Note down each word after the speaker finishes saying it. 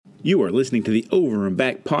You are listening to the Over and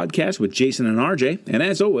Back podcast with Jason and RJ, and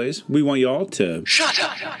as always, we want you all to shut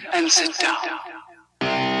up and sit down.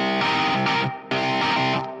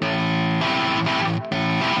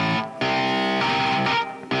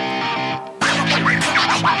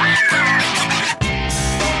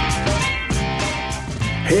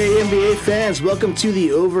 Hey NBA fans, welcome to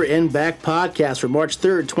the Over and Back podcast for March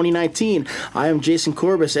 3rd, 2019. I am Jason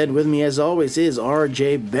Corbis, and with me as always is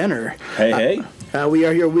RJ Benner. Hey. We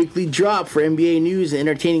are your weekly drop for NBA news and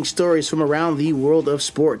entertaining stories from around the world of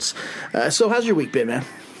sports. So how's your week been, man?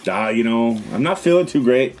 I'm not feeling too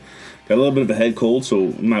great. Got a little bit of a head cold, so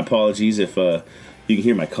my apologies if you can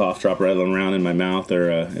hear my cough drop rattling around in my mouth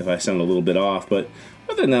or if I sound a little bit off, but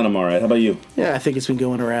other than that, I'm all right. How about you? Yeah, I think it's been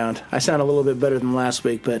going around. I sound a little bit better than last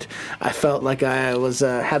week, but I felt like I was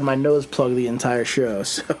had my nose plugged the entire show.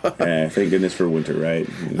 So. Thank goodness for winter, right?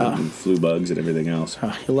 Flu bugs and everything else.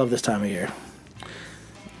 You'll love this time of year.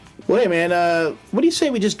 Well, hey, man, what do you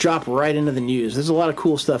say we just drop right into the news? There's a lot of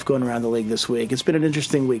cool stuff going around the league this week. It's been an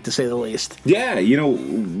interesting week, to say the least. Yeah,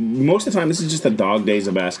 most of the time, this is just the dog days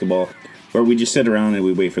of basketball, where we just sit around and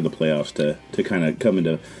we wait for the playoffs to kind of come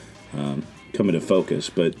into focus.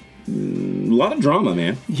 But a lot of drama,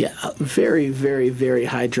 man. Yeah, very, very, very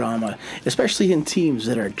high drama, especially in teams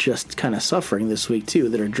that are just kind of suffering this week, too,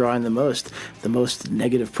 that are drawing the most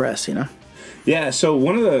negative press, Yeah, so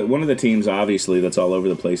one of the teams, obviously, that's all over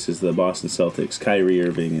the place is the Boston Celtics, Kyrie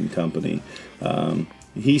Irving and company.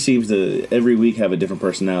 He seems to every week have a different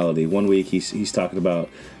personality. One week he's talking about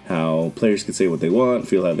how players can say what they want,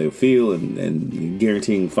 feel how they feel, and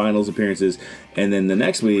guaranteeing finals appearances. And then the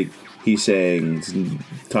next week he's saying,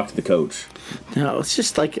 talk to the coach. No, it's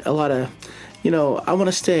just like a lot of, I want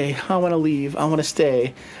to stay, I want to leave, I want to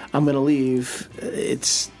stay, I'm going to leave.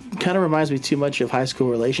 It's kind of reminds me too much of high school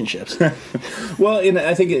relationships. Well,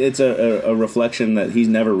 I think it's a reflection that he's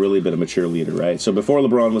never really been a mature leader, right? So before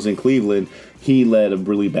LeBron was in Cleveland, he led a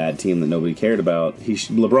really bad team that nobody cared about.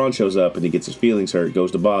 LeBron shows up and he gets his feelings hurt,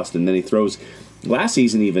 goes to Boston, then he throws... Last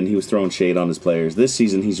season, even, he was throwing shade on his players. This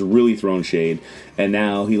season, he's really thrown shade, and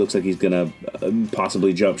now he looks like he's going to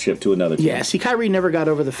possibly jump ship to another team. Yeah, see, Kyrie never got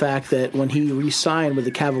over the fact that when he re-signed with the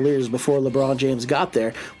Cavaliers before LeBron James got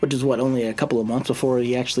there, which is, only a couple of months before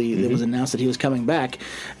it was announced that he was coming back,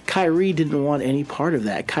 Kyrie didn't want any part of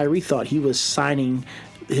that. Kyrie thought he was signing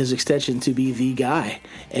his extension to be the guy,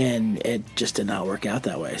 and it just did not work out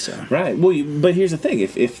that way. So right. Well, but here's the thing: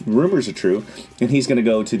 if rumors are true, and he's going to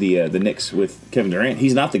go to the Knicks with Kevin Durant,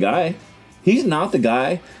 he's not the guy. He's not the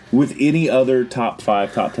guy with any other top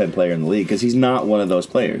 5, top 10 player in the league because he's not one of those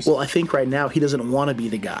players. Well, I think right now he doesn't want to be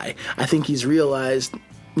the guy. I think he's realized,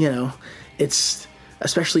 it's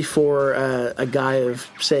especially for a guy of,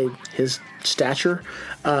 say, his stature,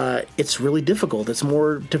 it's really difficult. It's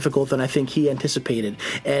more difficult than I think he anticipated.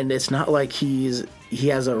 And it's not like he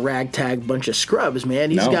has a ragtag bunch of scrubs, man.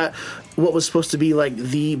 He's got what was supposed to be like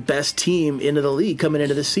the best team into the league coming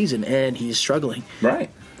into this season, and he's struggling. Right.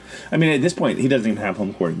 I mean, at this point, he doesn't even have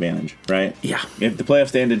home court advantage, right? Yeah. If the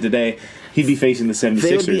playoffs ended today, he'd be facing the 76ers.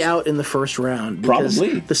 They would be out in the first round.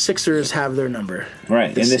 Probably. The Sixers have their number.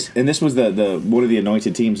 Right. And this was the one of the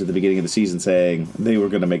anointed teams at the beginning of the season saying they were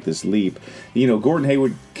going to make this leap. Gordon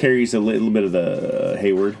Hayward carries a little bit of the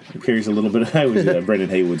I was Brendan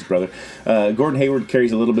Haywood's brother. Gordon Hayward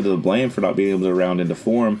carries a little bit of the blame for not being able to round into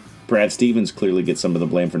form. Brad Stevens clearly gets some of the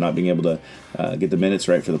blame for not being able to get the minutes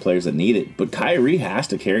right for the players that need it. But Kyrie has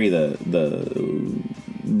to carry the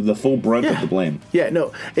full brunt of the blame. Yeah,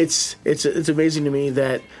 no, it's amazing to me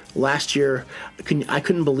that last year I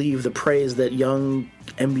couldn't believe the praise that young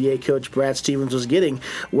NBA coach Brad Stevens was getting,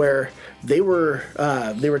 where they were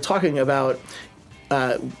talking about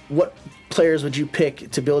what players would you pick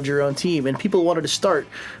to build your own team, and people wanted to start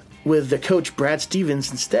with the coach Brad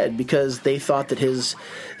Stevens instead because they thought that his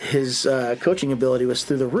coaching ability was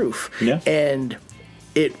through the roof. Yeah. And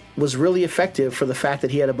it was really effective for the fact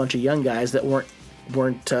that he had a bunch of young guys that weren't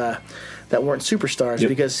superstars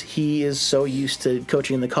because he is so used to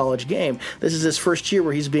coaching in the college game. This is his first year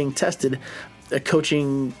where he's being tested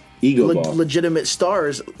coaching legitimate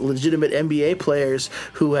stars, legitimate NBA players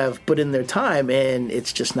who have put in their time, and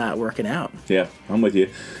it's just not working out. Yeah, I'm with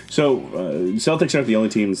you. So Celtics aren't the only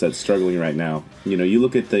teams that's struggling right now. You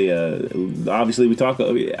look at the obviously we talk.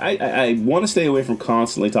 I want to stay away from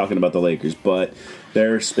constantly talking about the Lakers, but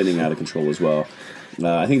they're spinning out of control as well.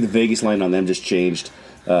 I think the Vegas line on them just changed.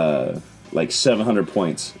 Like 700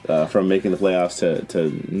 points from making the playoffs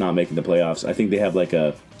to not making the playoffs. I think they have like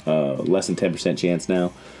a less than 10% chance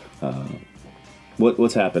now.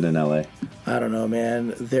 What's happened in LA? I don't know,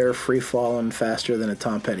 man. They're free falling faster than a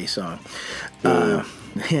Tom Petty song.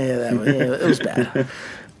 It was bad.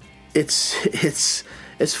 it's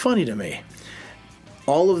funny to me.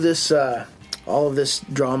 All of this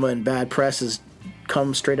drama and bad press has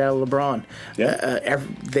come straight out of LeBron. Yeah.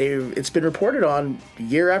 It's been reported on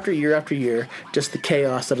year after year after year, just the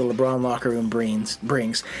chaos that a LeBron locker room brings,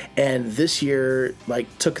 and this year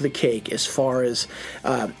took the cake as far as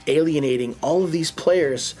alienating all of these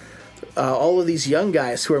players. All of these young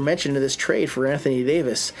guys who are mentioned in this trade for Anthony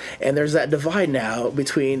Davis. And there's that divide now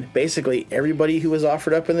between basically everybody who was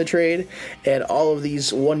offered up in the trade and all of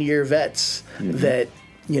these one-year vets that,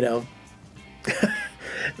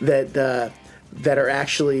 that are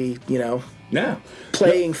actually,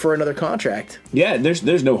 playing for another contract. Yeah,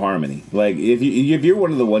 there's no harmony. Like, if you're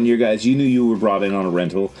one of the one-year guys, you knew you were brought in on a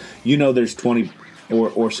rental. There's 20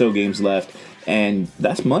 or so games left. And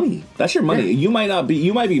that's money. That's your money. Yeah.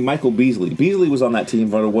 You might be Michael Beasley. Beasley was on that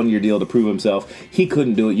team for a one-year deal to prove himself. He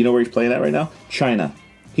couldn't do it. You know where he's playing at right now? China.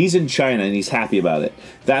 He's in China, and he's happy about it.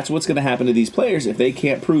 That's what's going to happen to these players if they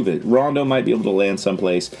can't prove it. Rondo might be able to land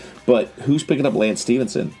someplace, but who's picking up Lance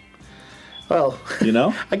Stevenson? Well,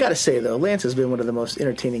 I got to say, though, Lance has been one of the most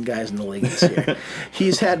entertaining guys in the league this year.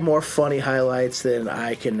 He's had more funny highlights than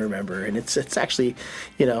I can remember, and it's actually,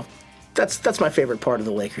 That's my favorite part of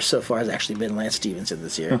the Lakers so far has actually been Lance Stevenson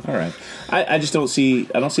this year. All right, I just don't see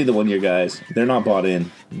the one-year guys. They're not bought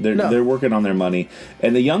in. They're working on their money,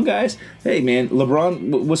 and the young guys. Hey man,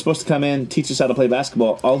 LeBron was supposed to come in, teach us how to play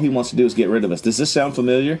basketball. All he wants to do is get rid of us. Does this sound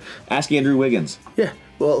familiar? Ask Andrew Wiggins. Yeah.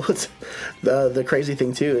 Well, the crazy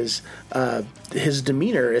thing too is his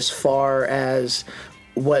demeanor as far as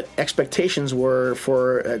what expectations were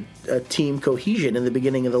for a team cohesion in the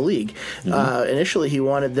beginning of the league. Initially, he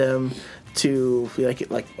wanted them to,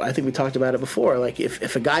 like I think we talked about it before, like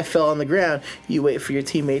if a guy fell on the ground, you wait for your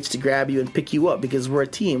teammates to grab you and pick you up because we're a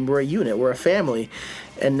team, we're a unit, we're a family.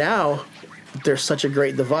 And now there's such a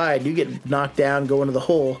great divide. You get knocked down, go into the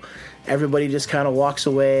hole, everybody just kind of walks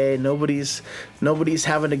away. Nobody's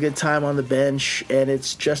having a good time on the bench, and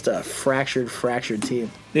it's just a fractured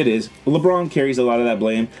team. It is. LeBron carries a lot of that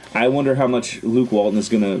blame. I wonder how much Luke Walton is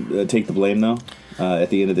going to take the blame, though, at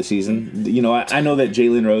the end of the season. I know that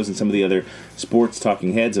Jalen Rose and some of the other sports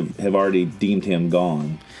talking heads have already deemed him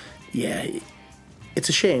gone. Yeah, it's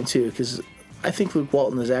a shame, too, because I think Luke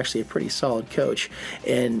Walton is actually a pretty solid coach,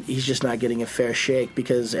 and he's just not getting a fair shake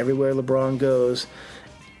because everywhere LeBron goes,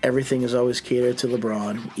 everything is always catered to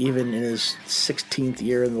LeBron, even in his 16th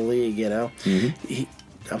year in the league,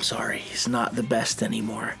 I'm sorry, he's not the best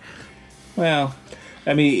anymore. Well,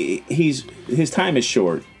 I mean, his time is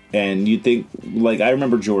short, and you think, I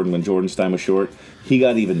remember Jordan, when Jordan's time was short, he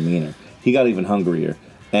got even meaner. He got even hungrier.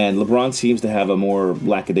 And LeBron seems to have a more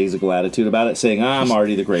lackadaisical attitude about it, saying, I'm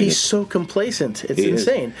already the greatest. He's so complacent. It's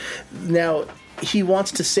insane. Now, he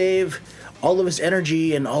wants to save all of his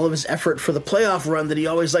energy and all of his effort for the playoff run that he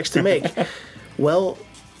always likes to make. Well,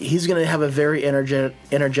 he's going to have a very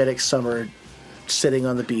energetic summer sitting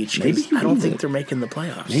on the beach. Maybe I don't think they're making the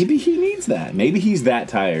playoffs. Maybe he needs that. Maybe he's that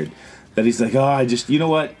tired that he's like, you know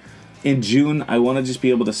what? In June, I want to just be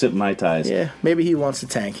able to sip Mai Tais. Yeah, maybe he wants to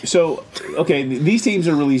tank. So, okay, these teams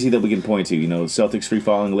are really easy that we can point to. Celtics free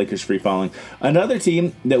falling, Lakers free falling. Another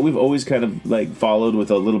team that we've always kind of followed with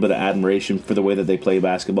a little bit of admiration for the way that they play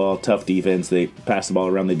basketball, tough defense, they pass the ball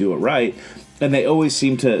around, they do it right, and they always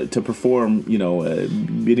seem to perform,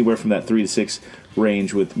 anywhere from that 3 to 6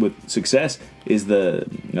 range with success is the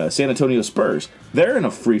San Antonio Spurs. They're in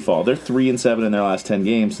a free fall. They're 3-7 in their last 10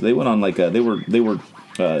 games. They went on they were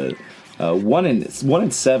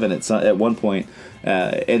 1-7 at one point,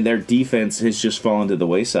 and their defense has just fallen to the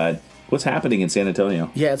wayside. What's happening in San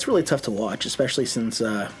Antonio? Yeah, it's really tough to watch, especially since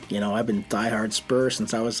I've been diehard Spurs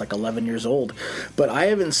since I was 11 years old. But I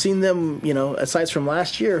haven't seen them, aside from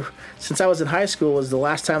last year, since I was in high school, was the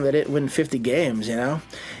last time they didn't win 50 games.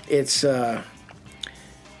 It's not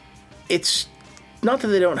that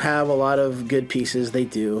they don't have a lot of good pieces. They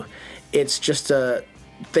do. It's just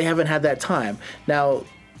they haven't had that time. Now,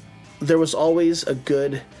 there was always a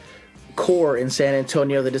good core in San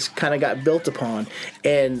Antonio that just kind of got built upon,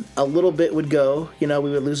 and a little bit would go, we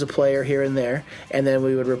would lose a player here and there, and then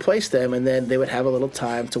we would replace them, and then they would have a little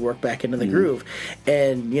time to work back into the groove.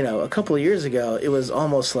 And, a couple of years ago, it was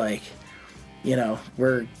almost like,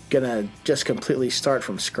 we're going to just completely start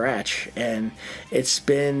from scratch. And it's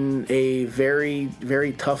been a very,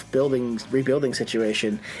 very tough rebuilding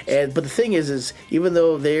situation. But the thing is even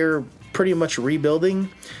though they're pretty much rebuilding,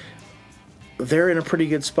 they're in a pretty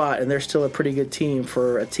good spot, and they're still a pretty good team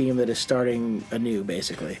for a team that is starting anew,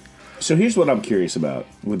 basically. So here's what I'm curious about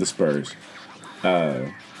with the Spurs.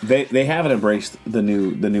 They haven't embraced the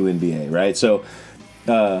new NBA, right? So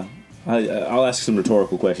I'll ask some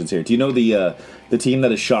rhetorical questions here. Do you know the team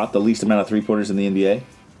that has shot the least amount of 3-pointers in the NBA?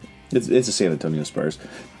 It's the San Antonio Spurs.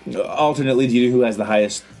 Alternately, do you know who has the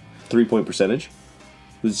highest 3-point percentage?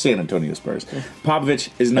 The San Antonio Spurs. Popovich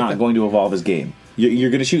is not going to evolve his game.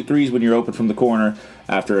 You're going to shoot threes when you're open from the corner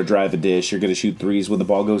after a drive a dish. You're going to shoot threes when the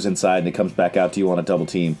ball goes inside and it comes back out to you on a double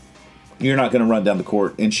team. You're not going to run down the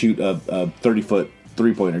court and shoot a 30-foot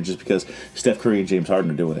 3-pointer just because Steph Curry and James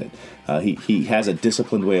Harden are doing it. He has a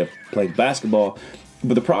disciplined way of playing basketball,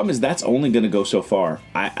 but the problem is that's only going to go so far.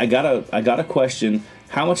 I gotta question,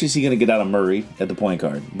 how much is he going to get out of Murray at the point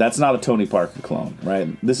guard? That's not a Tony Parker clone, right?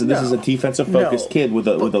 This is a defensive focused kid with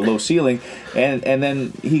a low ceiling, and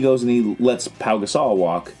then he goes and he lets Pau Gasol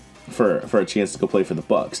walk for a chance to go play for the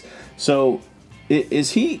Bucks. So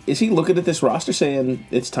is he looking at this roster saying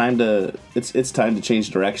it's time to change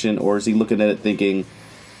direction, or is he looking at it thinking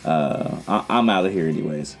I'm out of here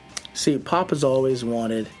anyways? See, Pop has always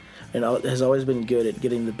wanted and has always been good at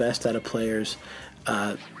getting the best out of players.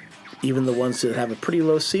 Even the ones that have a pretty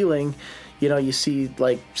low ceiling, you see,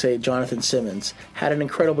 like, say, Jonathan Simmons had an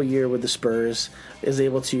incredible year with the Spurs, is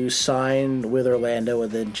able to sign with Orlando,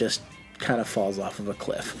 and then just kind of falls off of a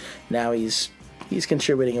cliff. Now he's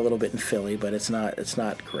contributing a little bit in Philly, but it's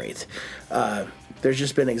not great. There's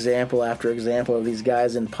just been example after example of these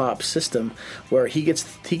guys in Pop's system where he gets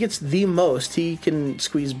the most. He can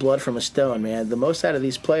squeeze blood from a stone, man. The most out of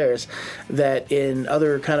these players that in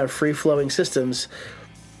other kind of free-flowing systems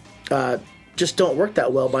just don't work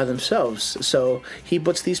that well by themselves. So he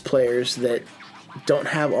puts these players that don't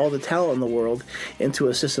have all the talent in the world into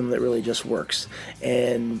a system that really just works.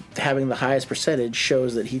 And having the highest percentage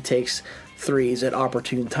shows that he takes threes at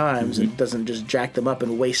opportune times and doesn't just jack them up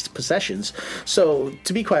and waste possessions. So,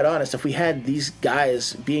 to be quite honest, if we had these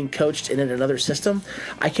guys being coached in another system,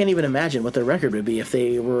 I can't even imagine what their record would be if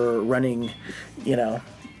they were running,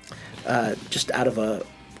 just out of a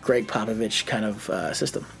Greg Popovich kind of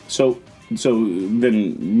system. So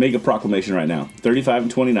then make a proclamation right now.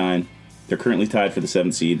 35-29. They're currently tied for the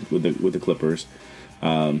 7th seed with the Clippers.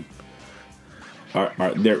 They're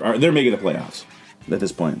making the playoffs at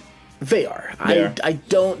this point. They are. I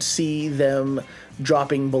don't see them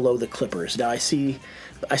dropping below the Clippers. Now I see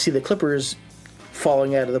the Clippers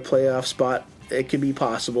falling out of the playoff spot. It could be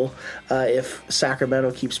possible if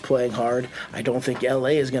Sacramento keeps playing hard. I don't think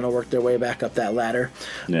LA is going to work their way back up that ladder.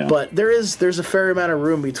 Yeah. But there's a fair amount of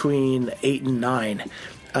room between 8 and 9.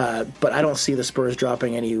 But I don't see the Spurs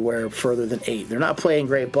dropping anywhere further than 8. They're not playing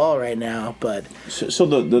great ball right now. But so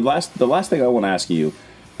the last thing I want to ask you,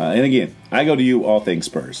 and again, I go to you all things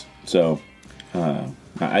Spurs. So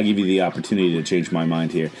I give you the opportunity to change my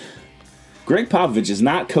mind here. Greg Popovich is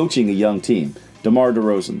not coaching a young team. DeMar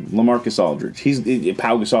DeRozan, LaMarcus Aldridge, he's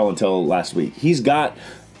Pau Gasol until last week. He's got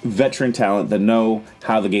veteran talent that know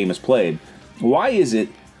how the game is played. Why is it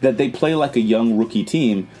that they play like a young rookie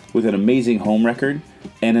team with an amazing home record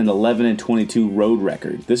and an 11-22 road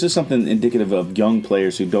record? This is something indicative of young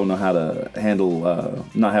players who don't know how to handle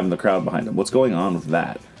not having the crowd behind them. What's going on with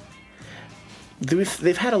that?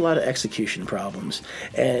 They've had a lot of execution problems,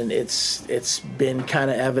 and it's been kind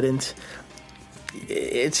of evident.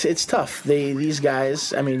 It's tough. These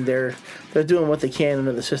guys, I mean, they're doing what they can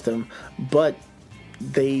into the system, but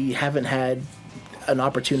they haven't had an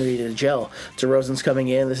opportunity to gel. DeRozan's coming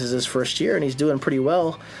in. This is his first year, and he's doing pretty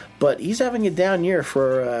well, but he's having a down year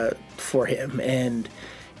for him, and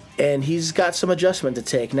he's got some adjustment to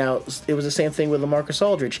take. Now, it was the same thing with LaMarcus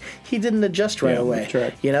Aldridge. He didn't adjust right away.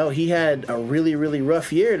 Right. He had a really, really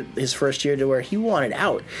rough year his first year to where he wanted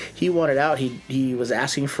out. He was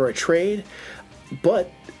asking for a trade.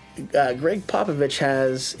 But Greg Popovich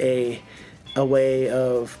has a way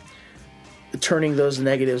of turning those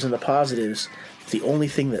negatives into positives. The only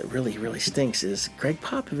thing that really, really stinks is Greg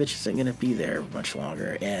Popovich isn't going to be there much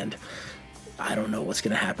longer, and I don't know what's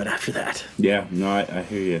going to happen after that. Yeah, no, I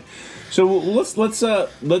hear you. So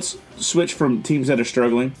let's switch from teams that are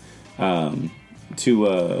struggling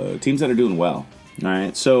to teams that are doing well. All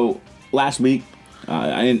right. So last week.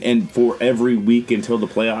 And for every week until the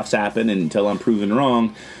playoffs happen and until I'm proven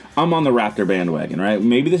wrong, I'm on the Raptor bandwagon, right?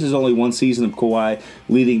 Maybe this is only one season of Kawhi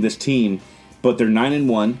leading this team, but they're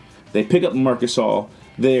 9-1. They pick up Marc Gasol.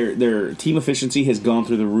 Their team efficiency has gone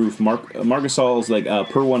through the roof. Marc Gasol's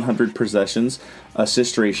per 100 possessions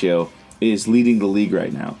assist ratio is leading the league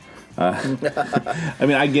right now. I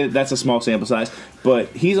mean, I get it, that's a small sample size, but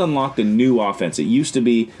he's unlocked a new offense. It used to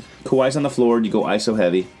be Kawhi's on the floor, you go ISO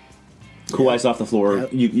heavy. Kawhi's off the floor,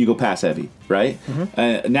 you go pass heavy, right?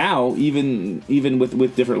 Mm-hmm. Now, even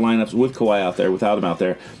with different lineups, with Kawhi out there, without him out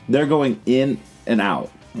there, they're going in and out,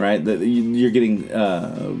 right? You're getting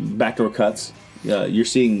backdoor cuts You're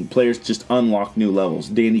seeing players just unlock new levels.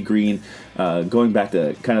 Danny Green, going back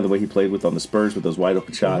to kind of the way he played with on the Spurs with those wide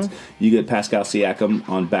open shots. You get Pascal Siakam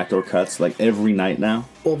on backdoor cuts like every night now.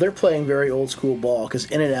 Well, they're playing very old school ball because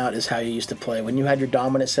in and out is how you used to play. When you had your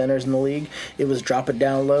dominant centers in the league, it was drop it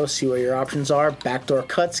down low, see where your options are, backdoor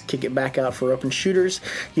cuts, kick it back out for open shooters.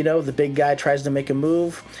 The big guy tries to make a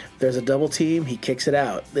move. There's a double team, he kicks it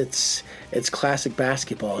out. It's classic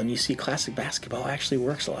basketball, and you see classic basketball actually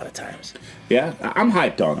works a lot of times. Yeah, I'm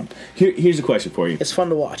hyped on him. Here's a question for you. It's fun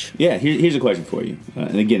to watch. Yeah, here's a question for you.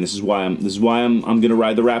 And again, this is why I'm going to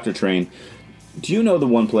ride the Raptor train. Do you know the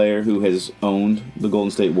one player who has owned the Golden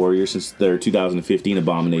State Warriors since their 2015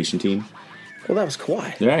 abomination team? Well, that was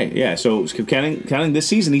Kawhi. Right. Yeah. So counting this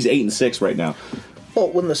season, he's 8-6 right now. Well,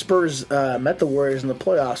 when the Spurs met the Warriors in the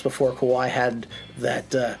playoffs before Kawhi had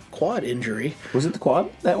that quad injury. Was it the quad,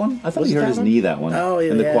 that one? I thought he hurt his knee that one. Oh,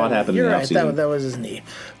 yeah. And the quad happened in the offseason. That was his knee.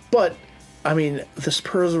 But, I mean, the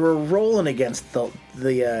Spurs were rolling against the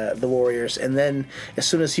Warriors, and then as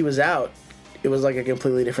soon as he was out, it was like a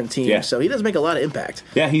completely different team. Yeah. So he does make a lot of impact.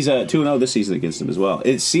 Yeah, he's 2-0 this season against them as well.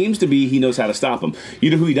 It seems to be he knows how to stop them.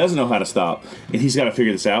 You know who he doesn't know how to stop, and he's got to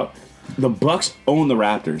figure this out? The Bucks own the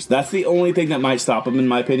Raptors. That's the only thing that might stop them, in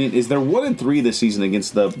my opinion, is they're 1-3 this season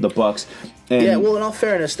against the Bucks. And yeah, well, in all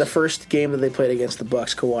fairness, the first game that they played against the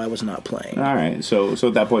Bucks, Kawhi was not playing. All right, so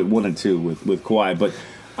at that point, 1-2 with Kawhi, but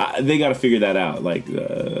they got to figure that out. Like,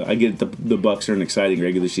 I get the Bucks are an exciting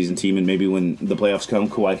regular season team, and maybe when the playoffs come,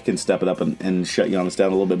 Kawhi can step it up and shut Giannis down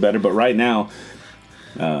a little bit better. But right now,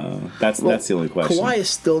 that's the only question. Kawhi is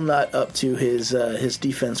still not up to his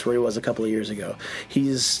defense where he was a couple of years ago.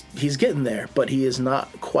 He's getting there, but he is not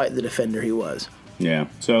quite the defender he was. Yeah,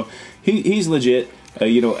 so he's legit.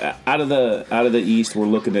 Out of the East, we're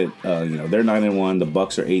looking at they're 9-1. The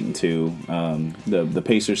Bucks are 8-2. The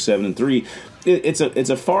Pacers 7-3. It's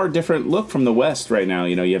a far different look from the West right now.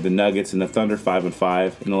 You have the Nuggets and the Thunder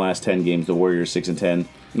 5-5 in the last 10 games. The Warriors 6-10.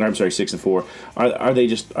 I'm sorry, 6-4.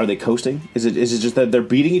 Are they coasting? Is it just that they're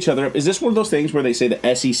beating each other up? Is this one of those things where they say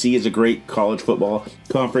the SEC is a great college football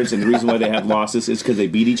conference and the reason why they have losses is because they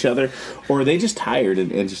beat each other, or are they just tired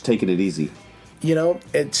and just taking it easy?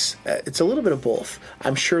 It's a little bit of both.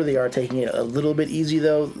 I'm sure they are taking it a little bit easy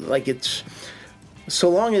though. Like it's so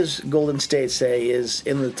long as Golden State is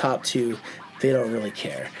in the top two, they don't really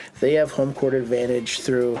care. They have home court advantage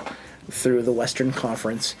through the Western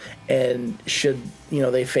Conference, and should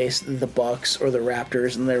they face the Bucks or the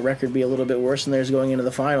Raptors and their record be a little bit worse than theirs going into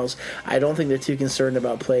the finals, I don't think they're too concerned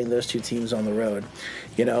about playing those two teams on the road.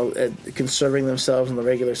 Conserving themselves in the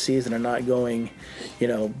regular season and not going,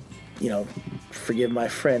 forgive my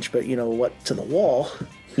French, but to the wall.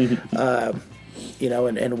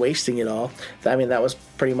 And wasting it all. I mean, that was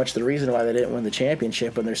pretty much the reason why they didn't win the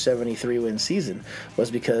championship in their 73-win season, was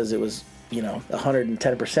because it was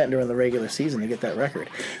 110% during the regular season to get that record.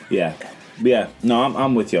 Yeah. No,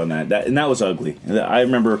 I'm with you on that. That was ugly. I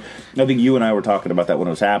remember. I think you and I were talking about that when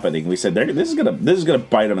it was happening. We said this is gonna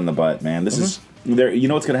bite them in the butt, man. This is. You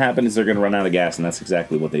know what's going to happen is they're going to run out of gas, and that's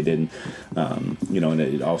exactly what they did. And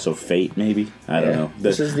it also fate, maybe. I don't know.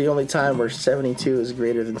 This is the only time where 72 is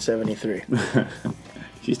greater than 73.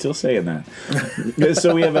 She's still saying that.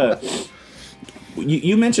 So we have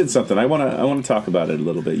You mentioned something. I want to talk about it a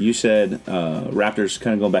little bit. You said Raptors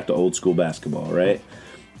kind of going back to old school basketball, right?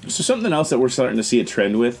 So something else that we're starting to see a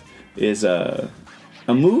trend with is a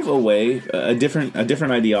move away, a different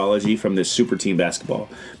ideology from this super team basketball.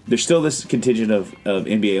 There's still this contingent of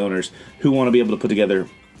NBA owners who want to be able to put together,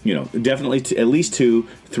 definitely at least 2,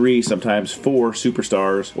 3, sometimes 4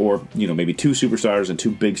 superstars, or maybe 2 superstars and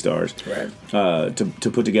 2 big stars, right?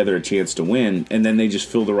 To put together a chance to win, and then they just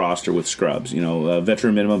fill the roster with scrubs.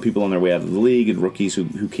 Veteran minimum people on their way out of the league, and rookies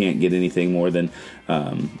who can't get anything more than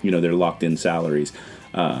their locked in salaries.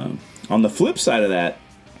 On the flip side of that,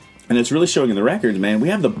 and it's really showing in the records, man, we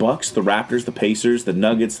have the Bucks, the Raptors, the Pacers, the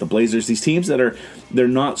Nuggets, the Blazers, these teams that they're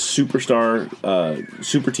not superstar,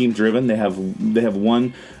 super team driven. They have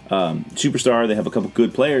one superstar, they have a couple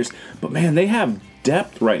good players, but man, they have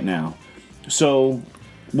depth right now. So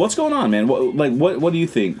what's going on, man? What do you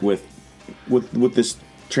think with this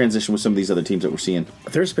transition with some of these other teams that we're seeing?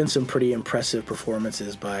 There's been some pretty impressive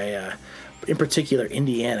performances by in particular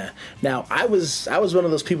Indiana. Now, I was one of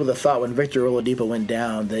those people that thought when Victor Oladipo went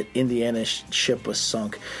down that Indiana's ship was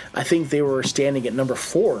sunk. I think they were standing at number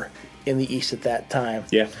 4 in the East at that time.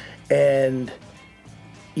 Yeah. And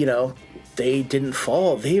they didn't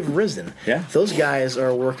fall. They've risen. Yeah. Those guys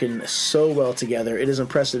are working so well together. It is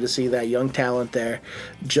impressive to see that young talent there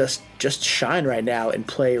just shine right now and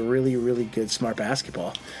play really, really good, smart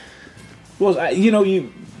basketball. Well,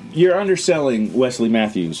 you're underselling Wesley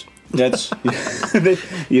Matthews That's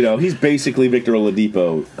he's basically Victor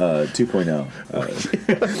Oladipo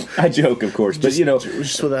 2.0. I joke, of course, but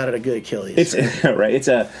just without a good Achilles. It's right. It's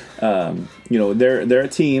a they're a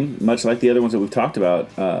team much like the other ones that we've talked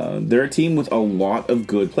about. They're a team with a lot of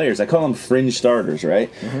good players. I call them fringe starters,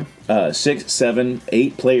 right? Mm-hmm. 6, 7,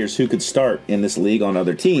 8 players who could start in this league on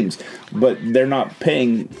other teams, but they're not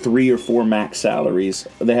paying 3 or 4 max salaries.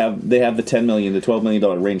 They have the $10 million to $12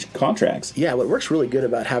 million range contracts. Yeah, what works really good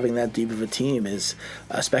about having that deep of a team is,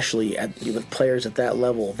 especially with players at that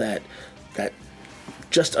level that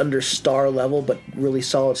just under star level but really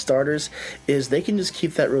solid starters, is they can just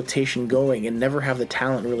keep that rotation going and never have the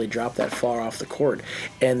talent really drop that far off the court.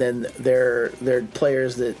 And then they're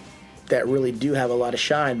players that really do have a lot of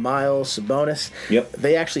shine. Miles, Sabonis, yep.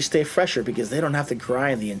 They actually stay fresher because they don't have to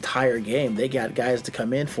grind the entire game. They got guys to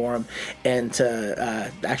come in for them and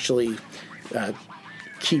to actually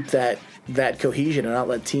keep that cohesion and not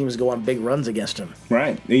let teams go on big runs against them.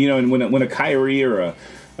 Right. And when a Kyrie or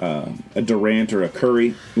a Durant or a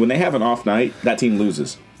Curry, when they have an off night, that team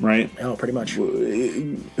loses, right? Oh, pretty much.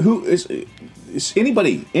 Who is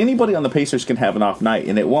anybody on the Pacers can have an off night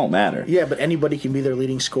and it won't matter. Yeah, but anybody can be their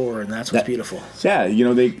leading scorer, and that's what's beautiful. Yeah,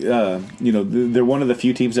 they're one of the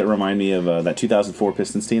few teams that remind me of that 2004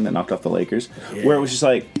 Pistons team that knocked off the Lakers, where it was just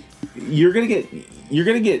like you're gonna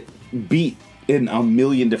get beat in a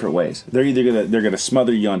million different ways. They're gonna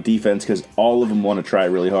smother you on defense because all of them want to try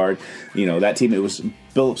really hard. That team, it was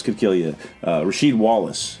Billups could kill you, Rasheed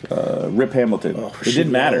Wallace, Rip Hamilton. It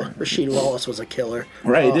didn't matter. Rasheed Wallace was a killer.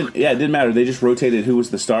 Right? It didn't matter. They just rotated who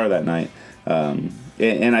was the star that night.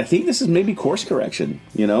 And I think this is maybe course correction.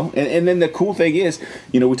 And then the cool thing is,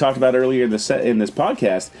 we talked about earlier in this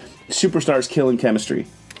podcast, superstars killing chemistry.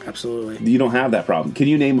 Absolutely. You don't have that problem. Can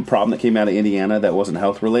you name a problem that came out of Indiana that wasn't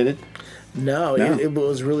health related? No. It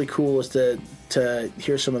was really cool was to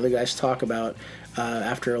hear some of the guys talk about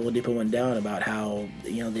after Oladipo went down about how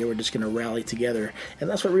they were just going to rally together, and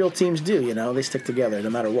that's what real teams do. They stick together no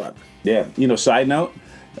matter what. Yeah. Side note,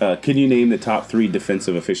 can you name the top 3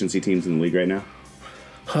 defensive efficiency teams in the league right now?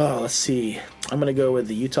 Oh, let's see. I'm going to go with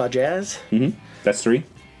the Utah Jazz. Mm-hmm. That's 3.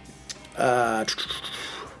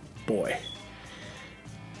 Boy.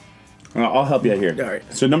 I'll help you out here. All right.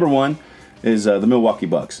 So number 1 is the Milwaukee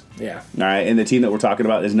Bucks. Yeah. All right, and the team that we're talking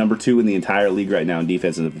about is number 2 in the entire league right now in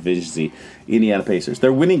defensive efficiency, Indiana Pacers.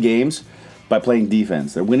 They're winning games by playing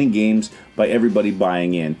defense. They're winning games by everybody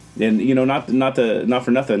buying in. And not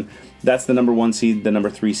for nothing, that's the number 1 seed, the number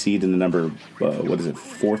 3 seed, and the number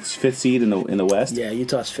 5th seed in the West. Yeah,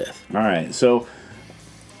 Utah's 5th. All right, so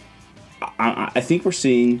I think we're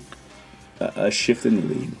seeing a shift in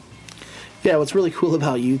the league. Yeah, what's really cool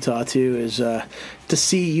about Utah, too, is to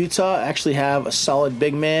see Utah actually have a solid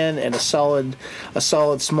big man and a solid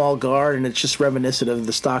small guard, and it's just reminiscent of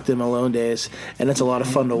the Stockton Malone days, and it's a lot of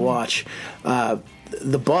fun to watch. The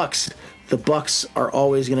Bucks are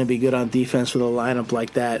always going to be good on defense with a lineup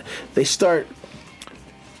like that. They start,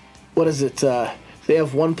 they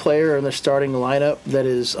have one player in their starting lineup that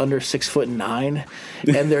is under 6'9",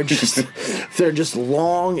 and they're just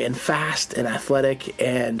long and fast and athletic,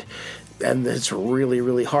 and it's really,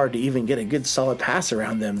 really hard to even get a good solid pass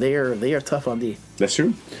around them. They are tough on D. That's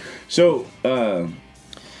true. So one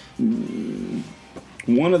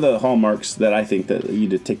of the hallmarks that I think that you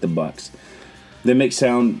take the Bucks, they make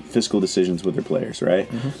sound fiscal decisions with their players, right?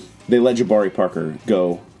 Mm-hmm. They let Jabari Parker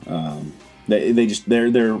go.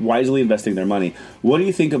 They're wisely investing their money. What do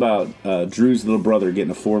you think about Drew's little brother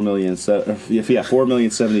getting a $4 year,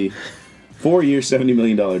 $70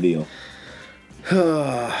 million deal?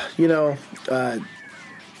 A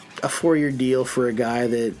 4-year deal for a guy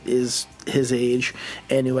that is his age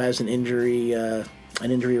and who has an injury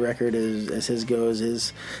record as his goes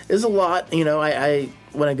is a lot. I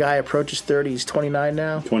when a guy approaches 30, he's 29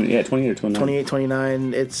 now. 20 or 29. 28,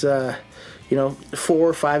 29. It's 4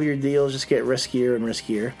 or 5 year deals just get riskier and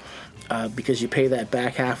riskier. Because you pay that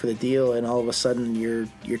back half of the deal, and all of a sudden your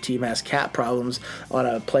team has cap problems on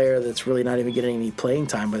a player that's really not even getting any playing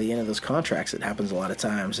time by the end of those contracts. It happens a lot of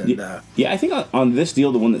times. And I think on this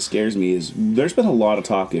deal, the one that scares me is there's been a lot of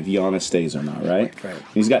talk if Giannis stays or not, right? Right.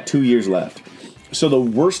 He's got 2 years left. So the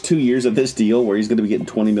worst 2 years of this deal, where he's going to be getting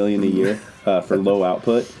 $20 million a year for low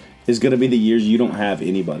output, is going to be the years you don't have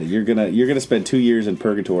anybody. You're gonna spend 2 years in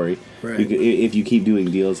purgatory if you keep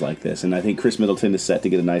doing deals like this. And I think Chris Middleton is set to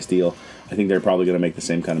get a nice deal. I think they're probably going to make the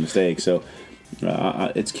same kind of mistake. So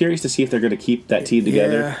it's curious to see if they're going to keep that team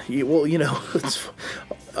together. Yeah. Well, it's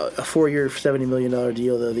a 4-year, $70 million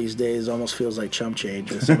deal though these days almost feels like chump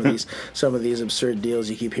change with some of these absurd deals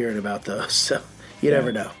you keep hearing about, though. So you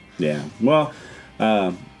never know. Yeah. Well.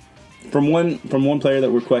 from one player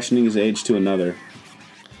that we're questioning his age to another.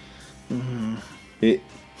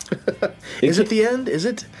 Is it the end? Is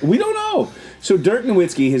it? We don't know. So Dirk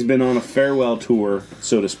Nowitzki has been on a farewell tour,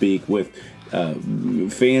 so to speak, with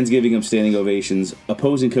fans giving him standing ovations,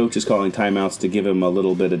 opposing coaches calling timeouts to give him a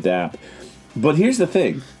little bit of dap. But here's the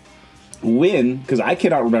thing: because I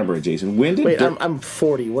cannot remember it, Jason. When did Wait? I'm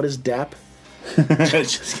 40. What is dap?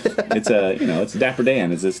 It's Dapper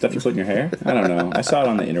Dan. Is it stuff you put in your hair? I don't know. I saw it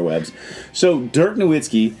on the interwebs. So Dirk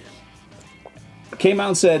Nowitzki came out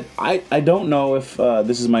and said, I don't know if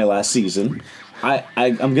this is my last season.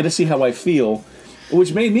 I'm going to see how I feel,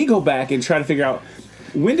 which made me go back and try to figure out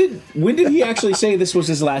when did he actually say this was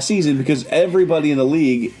his last season, because everybody in the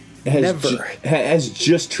league has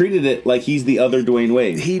just treated it like he's the other Dwayne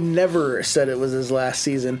Wade. He never said it was his last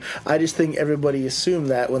season. I just think everybody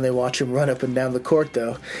assumed that when they watch him run up and down the court,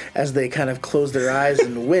 though, as they kind of close their eyes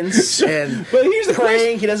and wince and but here's the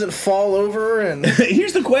praying he doesn't fall over. And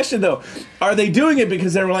here's the question, though. Are they doing it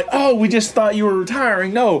because they were like, oh, we just thought you were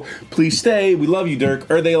retiring. No, please stay. We love you, Dirk.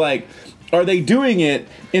 Or are they doing it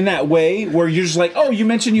in that way where you're just like, oh, you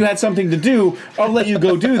mentioned you had something to do. I'll let you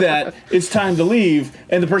go do that. It's time to leave.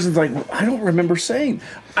 And the person's like, well, I don't remember saying.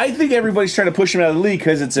 I think everybody's trying to push him out of the league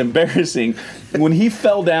because it's embarrassing. When he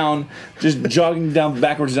fell down, just jogging down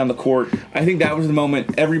backwards down the court, I think that was the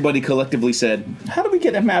moment everybody collectively said, how do we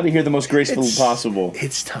get him out of here the most graceful possible?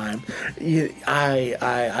 It's time.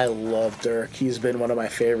 I love Dirk. He's been one of my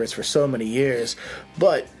favorites for so many years.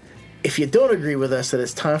 But if you don't agree with us that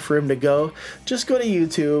it's time for him to go, just go to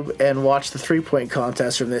YouTube and watch the 3-point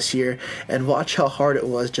contest from this year and watch how hard it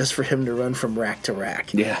was just for him to run from rack to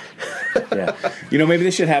rack. Yeah. Yeah. Maybe they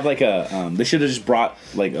should have like they should have just brought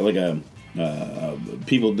like a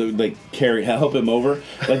people to like help him over,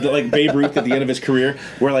 like Babe Ruth at the end of his career,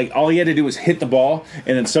 where like all he had to do was hit the ball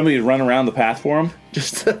and then somebody would run around the path for him.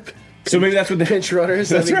 So maybe that's what the pinch runners.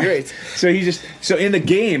 That'd be great. So in the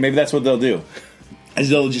game, maybe that's what they'll do. As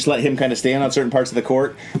they'll just let him kind of stand on certain parts of the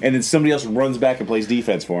court, and then somebody else runs back and plays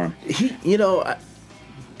defense for him.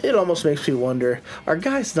 It almost makes me wonder, are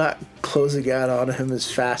guys not closing out on him as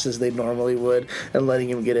fast as they normally would and letting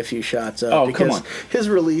him get a few shots up? Because come on. His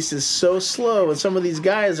release is so slow, and some of these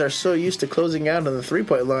guys are so used to closing out on the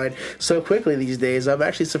 3-point line so quickly these days. I'm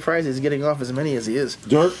actually surprised he's getting off as many as he is.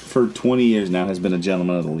 Dirk, for 20 years now, has been a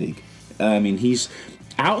gentleman of the league. I mean, he's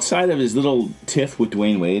outside of his little tiff with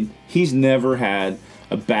Dwayne Wade, he's never had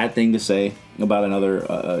a bad thing to say about another,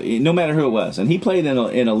 no matter who it was. And he played in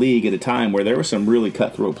a league at a time where there were some really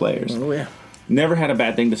cutthroat players. Oh, yeah. Never had a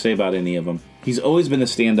bad thing to say about any of them. He's always been a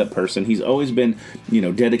stand-up person. He's always been,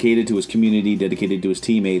 dedicated to his community, dedicated to his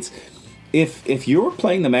teammates. If you're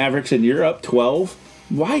playing the Mavericks and you're up 12,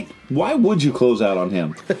 why would you close out on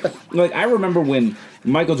him? Like, I remember when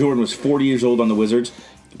Michael Jordan was 40 years old on the Wizards,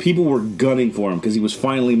 people were gunning for him because he was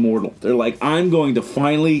finally mortal. They're like, I'm going to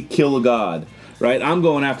finally kill a god. Right, I'm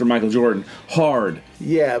going after Michael Jordan hard.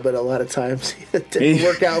 Yeah, but a lot of times it didn't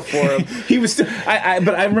work out for him. He was, but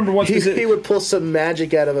I remember once he would pull some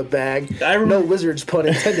magic out of a bag. No Wizards pun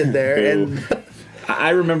intended there. And I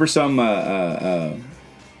remember I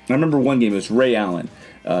remember one game. It was Ray Allen.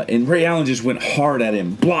 And Ray Allen just went hard at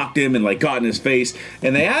him, blocked him, and got in his face.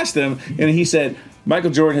 And they asked him, and he said, Michael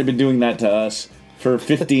Jordan had been doing that to us for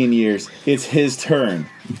 15 years. It's his turn.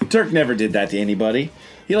 Dirk never did that to anybody.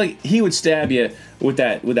 He would stab you with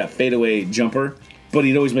that fadeaway jumper, but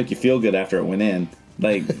he'd always make you feel good after it went in.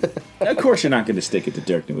 Like, of course you're not going to stick it to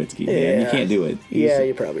Dirk Nowitzki, man. Yeah. You can't do it.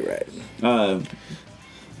 You're probably right.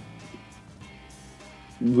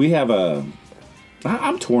 We have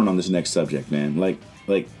I'm torn on this next subject, man.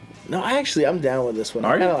 No, I'm down with this one.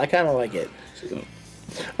 Are you? I kind of like it.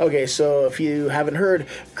 Okay, so if you haven't heard,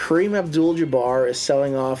 Kareem Abdul-Jabbar is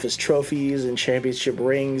selling off his trophies and championship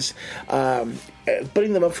rings,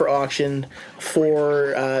 putting them up for auction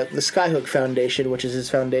for the Skyhook Foundation, which is his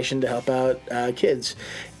foundation to help out kids.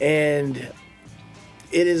 And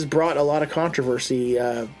it has brought a lot of controversy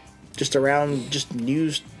just around just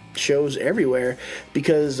news shows everywhere,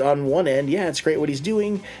 because on one end, it's great what he's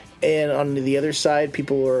doing, and on the other side,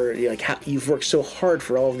 people are like, you've worked so hard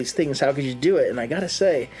for all of these things, how could you do it? And I gotta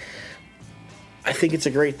say, I think it's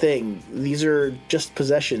a great thing. These are just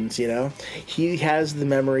possessions, He has the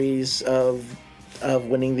memories of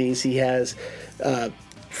winning these. He has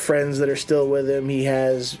friends that are still with him. He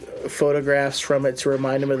has photographs from it to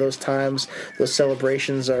remind him of those times. Those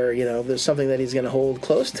celebrations are, there's something that he's going to hold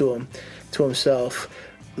close to himself.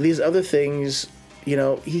 These other things,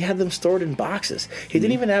 he had them stored in boxes. He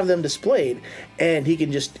didn't even have them displayed, and he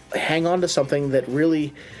can just hang on to something that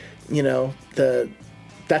really, the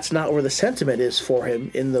that's not where the sentiment is for him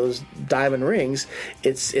in those diamond rings.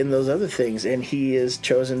 It's in those other things, and he has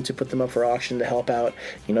chosen to put them up for auction to help out,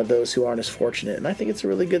 those who aren't as fortunate. And I think it's a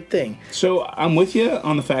really good thing. So I'm with you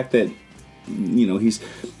on the fact that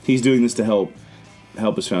he's doing this to help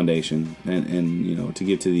his foundation and to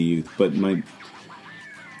give to the youth. But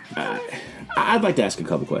I'd like to ask a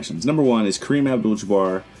couple questions. Number one, is Kareem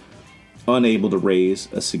Abdul-Jabbar unable to raise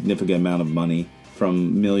a significant amount of money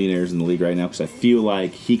from millionaires in the league right now? Because I feel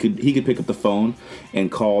like he could pick up the phone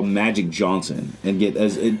and call Magic Johnson and get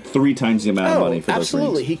 3 times the amount of money for those rings.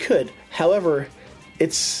 Absolutely, he could. However,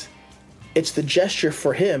 it's the gesture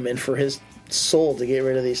for him and for his soul to get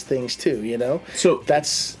rid of these things too. So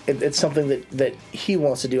it's something that he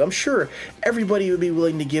wants to do. I'm sure everybody would be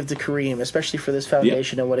willing to give to Kareem, especially for this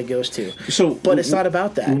foundation and what it goes to. But it's not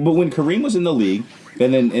about that. But when Kareem was in the league,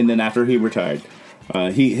 and then after he retired,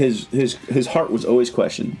 his heart was always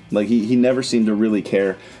questioned. Like he never seemed to really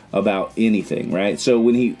care about anything, right? So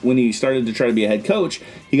when he started to try to be a head coach,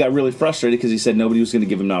 he got really frustrated because he said nobody was going to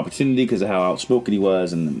give him an opportunity because of how outspoken he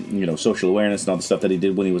was and social awareness and all the stuff that he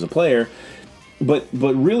did when he was a player. But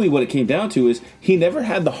really what it came down to is he never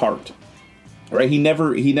had the heart. Right? He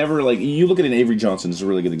never like, you look at an Avery Johnson is a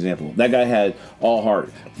really good example. That guy had all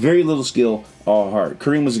heart. Very little skill, all heart.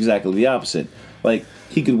 Kareem was exactly the opposite. Like,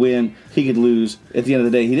 he could win, he could lose. At the end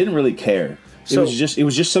of the day, he didn't really care. It was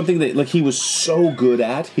just something that, like, he was so good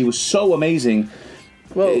at. He was so amazing.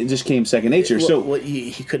 Well, it just came second nature.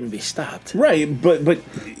 He couldn't be stopped. Right, but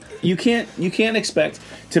you can't expect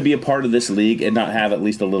to be a part of this league and not have at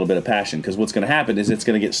least a little bit of passion, because what's going to happen is it's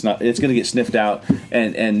going to get sniffed out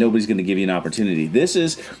and nobody's going to give you an opportunity. This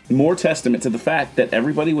is more testament to the fact that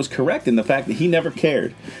everybody was correct in the fact that he never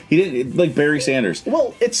cared. He didn't, like Barry Sanders.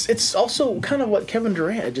 Well, it's also kind of what Kevin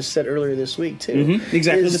Durant just said earlier this week too. Mm-hmm.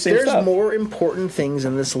 Exactly the same stuff. There's more important things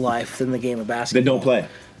in this life than the game of basketball. Then don't play.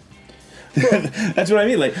 That's what I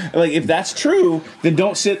mean. Like if that's true, then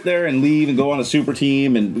don't sit there and leave and go on a super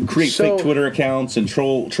team and create fake Twitter accounts and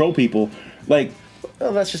troll people. Like,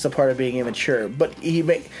 well, that's just a part of being immature. But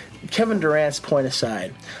Kevin Durant's point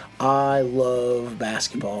aside, I love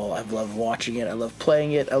basketball. I love watching it. I love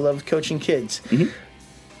playing it. I love coaching kids. Mm-hmm.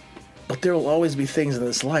 But there will always be things in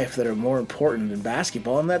this life that are more important than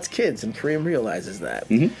basketball, and that's kids. And Kareem realizes that.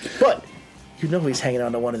 Mm-hmm. But he's hanging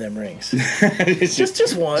on to one of them rings.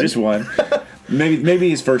 just one. Just one.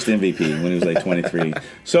 Maybe his first MVP when he was like 23.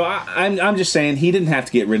 So I'm just saying he didn't have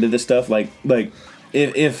to get rid of this stuff. Like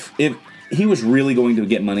if he was really going to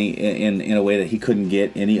get money in a way that he couldn't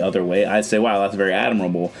get any other way, I'd say, wow, that's very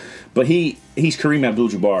admirable. But he's Kareem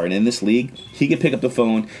Abdul-Jabbar, and in this league, he could pick up the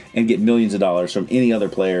phone and get millions of dollars from any other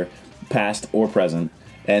player, past or present.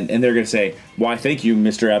 And they're going to say, why, thank you,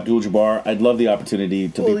 Mr. Abdul-Jabbar. I'd love the opportunity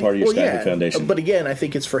to be part of your Stafford Foundation. But again, I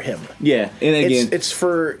think it's for him. Yeah, and again, it's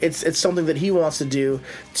something that he wants to do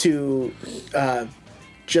to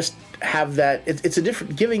just have that. It's a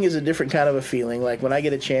different. Giving is a different kind of a feeling. Like when I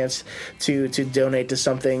get a chance to donate to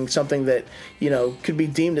something that could be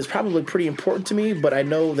deemed as probably pretty important to me, but I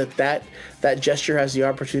know that gesture has the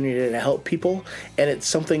opportunity to help people, and it's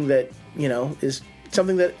something that is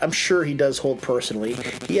something that I'm sure he does hold personally.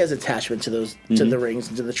 He has attachment to those, to the rings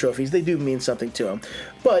and to the trophies. They do mean something to him.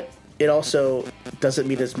 But it also doesn't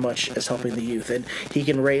mean as much as helping the youth. And he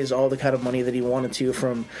can raise all the kind of money that he wanted to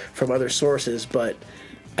from other sources, but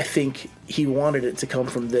I think he wanted it to come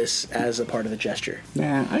from this as a part of the gesture.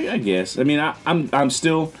 Yeah, I guess. I mean, I'm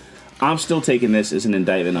still taking this as an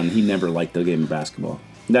indictment on he never liked the game of basketball.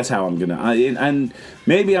 That's how I'm gonna. And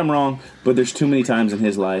maybe I'm wrong, but there's too many times in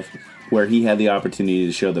his life where he had the opportunity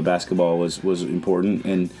to show that basketball was important.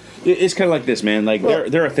 And it's kind of like this, man. Like,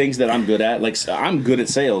 there are things that I'm good at. Like, I'm good at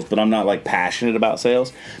sales, but I'm not, like, passionate about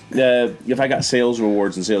sales. If I got sales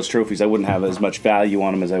rewards and sales trophies, I wouldn't have as much value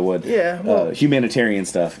on them as I would humanitarian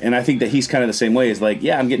stuff. And I think that he's kind of the same way. It's like,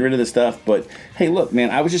 yeah, I'm getting rid of this stuff, but, hey, look, man,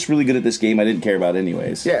 I was just really good at this game. I didn't care about it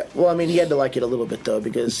anyways. Yeah, well, I mean, he had to like it a little bit, though,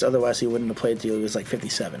 because otherwise he wouldn't have played until he was, like,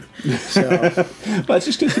 57. So. Well, that's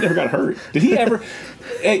just because he never got hurt. Did he ever?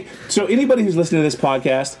 Hey, so anybody who's listening to this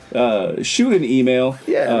podcast, shoot an email.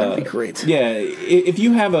 Yeah, that'd be great. Yeah, if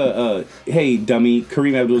you have hey, dummy,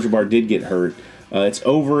 Kareem Abdul-Jabbar did get hurt, it's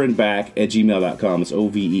overandback@gmail.com. It's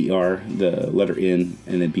OVER, the letter N,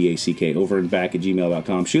 and then BACK,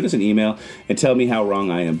 overandback@gmail.com. Shoot us an email and tell me how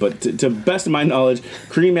wrong I am. But to best of my knowledge,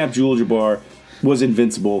 Kareem Abdul-Jabbar was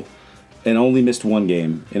invincible and only missed one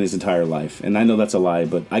game in his entire life. And I know that's a lie,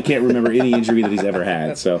 but I can't remember any injury that he's ever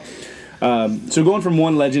had. So going from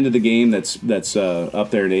one legend of the game that's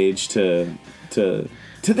up there in age to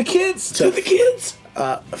the kids,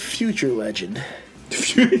 a future legend.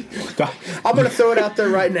 I'm going to throw it out there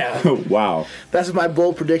right now. Wow. That's my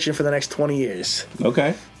bold prediction for the next 20 years.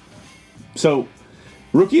 Okay. So,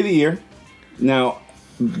 Rookie of the Year. Now,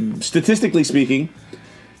 statistically speaking,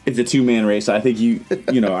 it's a two-man race. I think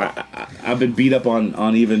I've been beat up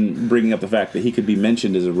on even bringing up the fact that he could be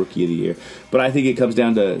mentioned as a Rookie of the Year. But I think it comes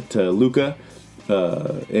down to Luka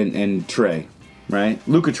and Trey. Right?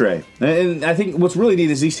 Luka, Trey. And I think what's really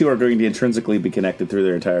neat is these two are going to intrinsically be connected through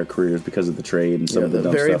their entire careers because of the trade and some of the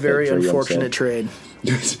dumb very, stuff. Very, very unfortunate trade.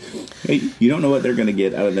 Hey, you don't know what they're going to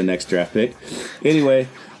get out of the next draft pick. Anyway,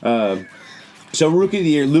 so Rookie of the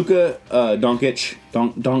Year, Luka Doncic.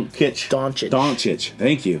 Doncic.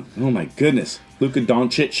 Thank you. Oh my goodness. Luka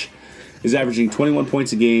Doncic is averaging 21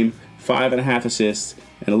 points a game, 5.5 assists,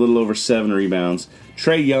 and a little over 7 rebounds.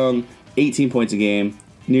 Trae Young, 18 points a game,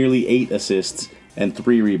 nearly 8 assists, and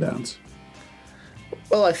 3 rebounds.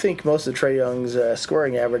 Well, I think most of Trae Young's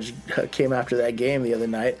scoring average came after that game the other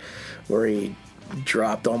night, where he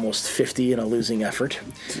dropped almost 50 in a losing effort.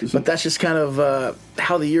 But that's just kind of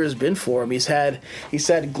how the year has been for him. He's had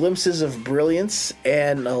glimpses of brilliance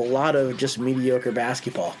and a lot of just mediocre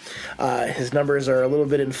basketball. His numbers are a little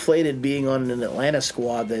bit inflated being on an Atlanta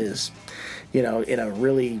squad that is, in a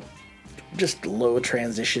really just low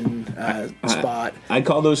transition spot. I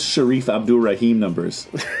call those Sharif Abdul-Rahim numbers.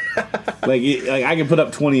 like I can put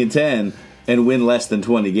up 20 and 10 and win less than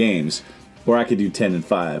 20 games, or I could do 10 and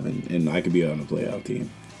 5 and I could be on a playoff team.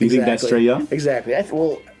 You think that's Trae Young? Exactly.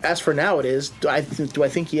 Well, as for now, it is. Do I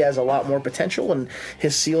think he has a lot more potential and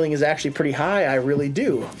his ceiling is actually pretty high? I really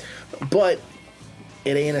do, but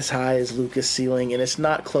it ain't as high as Luka's ceiling, and it's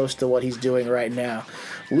not close to what he's doing right now.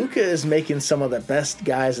 Luka is making some of the best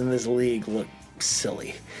guys in this league look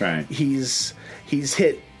silly. Right. He's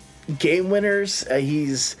hit game winners.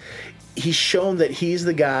 He's shown that he's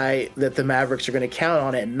the guy that the Mavericks are going to count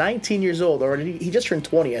on at 19 years old. Or he just turned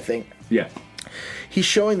 20, I think. Yeah. He's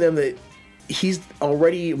showing them that he's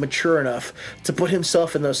already mature enough to put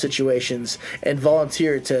himself in those situations and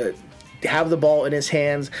volunteer to have the ball in his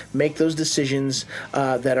hands, make those decisions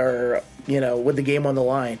that are, with the game on the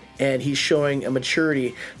line. And he's showing a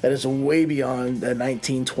maturity that is way beyond a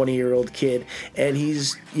 19, 20-year-old kid. And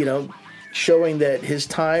he's, showing that his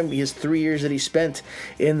 3 years that he spent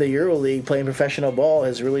in the EuroLeague playing professional ball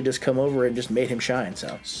has really just come over and just made him shine.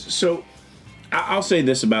 So I'll say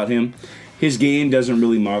this about him. His game doesn't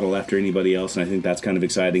really model after anybody else, and I think that's kind of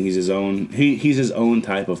exciting. He's his own. He's his own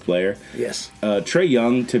type of player. Yes. Trae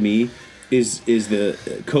Young, to me, is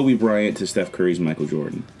the Kobe Bryant to Steph Curry's Michael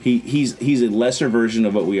Jordan. He's a lesser version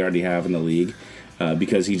of what we already have in the league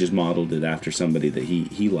because he just modeled it after somebody that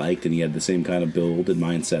he liked, and he had the same kind of build and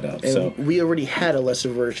mindset up. And so we already had a lesser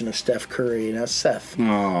version of Steph Curry, and that's Seth.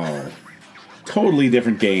 Oh, totally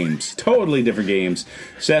different games. Totally different games.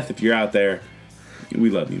 Seth, if you're out there, we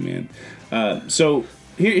love you, man. So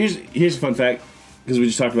here's a fun fact, because we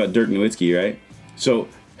just talked about Dirk Nowitzki, right? So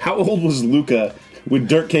how old was Luka when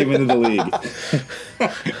Dirk came into the league?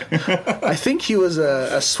 I think he was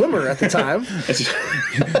a swimmer at the time.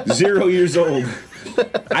 0 years old.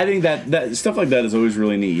 I think that stuff like that is always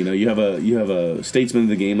really neat. You have a statesman of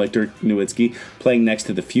the game like Dirk Nowitzki playing next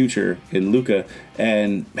to the future in Luka,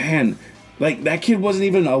 and man, like that kid wasn't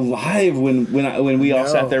even alive when we all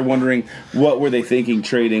sat there wondering what were they thinking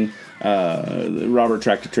trading Robert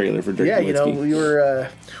Tractor Trailer for Dirk Nowitzki.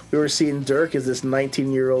 We were seeing Dirk as this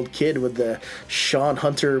 19-year-old kid with the Sean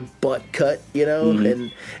Hunter butt cut,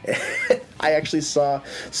 and I actually saw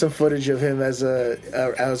some footage of him as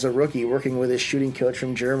a rookie working with his shooting coach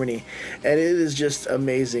from Germany, and it is just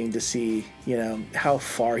amazing to see, how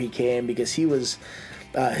far he came, because he was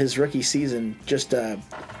his rookie season just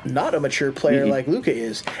not a mature player like Luka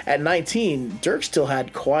is. At 19, Dirk still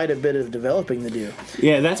had quite a bit of developing to do.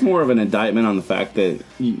 Yeah, that's more of an indictment on the fact that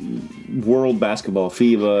world basketball,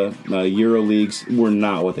 FIBA, Euro leagues were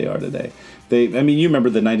not what they are today. You remember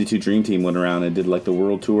the 92 Dream Team went around and did like the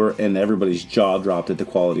world tour, and everybody's jaw dropped at the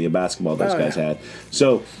quality of basketball those guys had.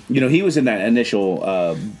 So, he was in that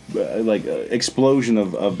initial explosion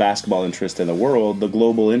of basketball interest in the world, the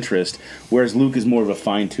global interest, whereas Luke is more of a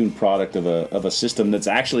fine-tuned product of a system that's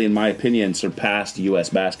actually, in my opinion, surpassed U.S.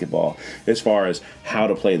 basketball as far as how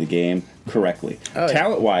to play the game correctly.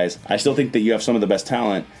 Talent-wise, I still think that you have some of the best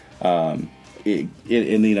talent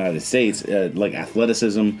in the United States, like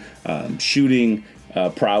athleticism, shooting,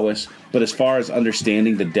 prowess. But as far as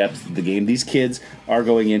understanding the depth of the game, these kids are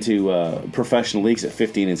going into professional leagues at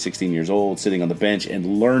 15 and 16 years old, sitting on the bench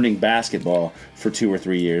and learning basketball for 2 or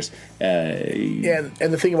 3 years. And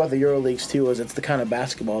the thing about the Euro Leagues, too, is it's the kind of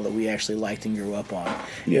basketball that we actually liked and grew up on.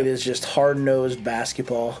 Yeah. It is just hard-nosed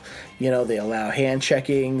basketball. They allow hand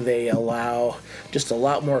checking. They allow just a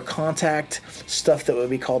lot more contact. Stuff that would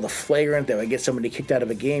be called a flagrant that would get somebody kicked out of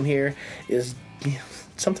a game here is...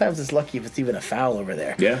 Sometimes it's lucky if it's even a foul over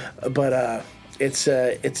there. Yeah. But it's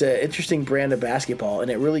an interesting brand of basketball,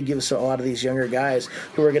 and it really gives a lot of these younger guys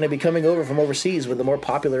who are going to be coming over from overseas, with the more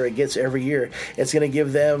popular it gets every year, it's going to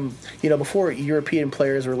give them, before European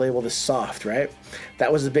players were labeled as soft, right?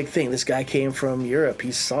 That was the big thing. This guy came from Europe.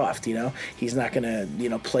 He's soft, He's not going to,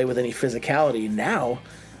 play with any physicality. Now,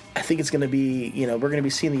 I think it's going to be, we're going to be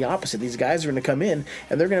seeing the opposite. These guys are going to come in,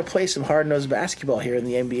 and they're going to play some hard-nosed basketball here in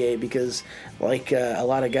the NBA because, like a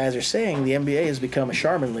lot of guys are saying, the NBA has become a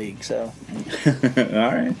Charmin league. So, all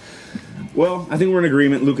right. Well, I think we're in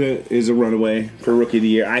agreement. Luka is a runaway for Rookie of the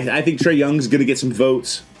Year. I think Trae Young's going to get some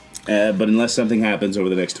votes, but unless something happens over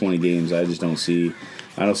the next 20 games, I just don't see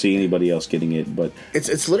anybody else getting it. But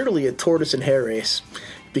it's literally a tortoise and hare race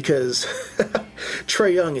because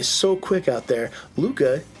Trae Young is so quick out there.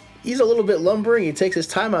 Luka, he's a little bit lumbering. He takes his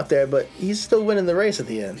time out there, but he's still winning the race at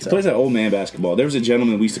the end. He plays that old man basketball. There was a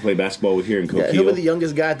gentleman we used to play basketball with here in Coquille. Yeah, he'll be the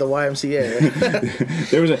youngest guy at the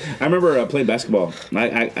YMCA. I remember I played basketball.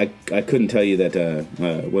 I couldn't tell you that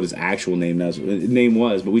what his actual name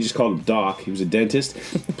was, but we just called him Doc. He was a dentist.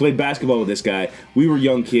 Played basketball with this guy. We were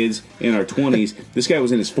young kids in our 20s. This guy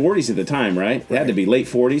was in his 40s at the time, right? It had to be late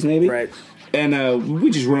 40s maybe. Right. And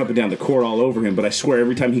we just run up and down the court all over him, but I swear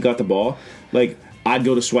every time he got the ball, I'd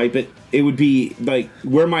go to swipe it. It would be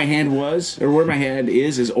where my hand was, or where my hand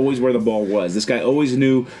is always where the ball was. This guy always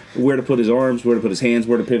knew where to put his arms, where to put his hands,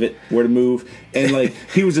 where to pivot, where to move. And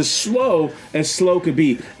he was as slow could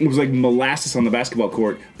be. It was like molasses on the basketball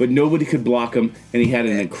court, but nobody could block him, and he had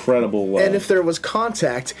an incredible... and if there was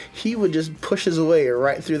contact, he would just push his way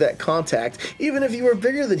right through that contact. Even if you were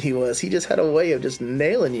bigger than he was, he just had a way of just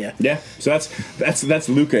nailing you. Yeah, so that's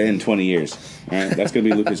Luka in 20 years. All right, that's going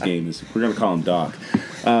to be Luka's game. We're going to call him Doc.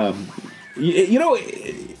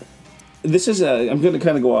 This is I'm going to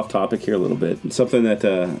kind of go off topic here a little bit. It's something that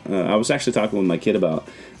I was actually talking with my kid about.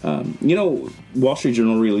 Wall Street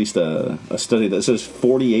Journal released a study that says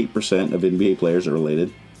 48% of NBA players are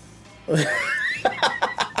related.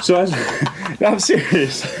 So I'm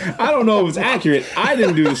serious. I don't know if it's accurate. I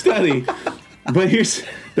didn't do the study, but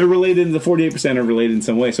they're related. The 48% are related in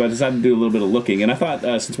some way. So I decided to do a little bit of looking, and I thought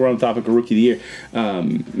since we're on the topic of Rookie of the Year,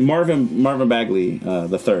 Marvin Bagley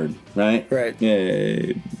the third, right? Right.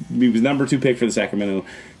 He was number 2 pick for the Sacramento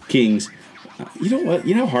Kings. You know what?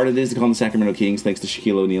 You know how hard it is to call them the Sacramento Kings. Thanks to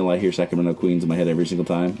Shaquille O'Neal, I hear Sacramento Queens in my head every single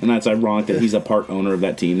time, and that's ironic that he's a part owner of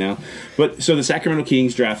that team now. But so the Sacramento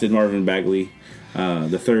Kings drafted Marvin Bagley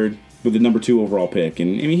the third, with the number 2 overall pick.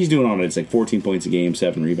 And I mean, he's doing all right. It's 14 points a game,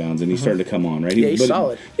 7 rebounds, and he's starting to come on, right? He's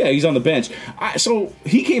solid. Yeah, he's on the bench. So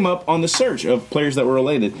he came up on the search of players that were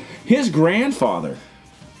related. His grandfather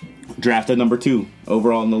drafted number 2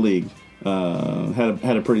 overall in the league.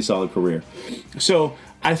 Had a pretty solid career. So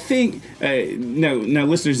I think now,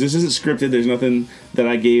 listeners, this isn't scripted. There's nothing that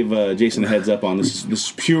I gave Jason a heads up on. This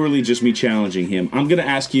is purely just me challenging him. I'm going to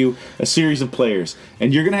ask you a series of players,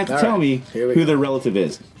 and you're going to have to tell me who their relative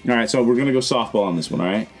is. All right, so we're going to go softball on this one, all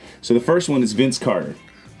right? So the first one is Vince Carter.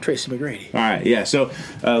 Tracy McGrady. All right, yeah. So,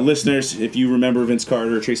 listeners, if you remember, Vince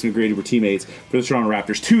Carter, Tracy McGrady were teammates for the Toronto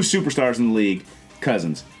Raptors. 2 superstars in the league,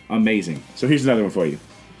 cousins. Amazing. So here's another one for you.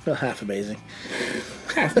 Well, half amazing.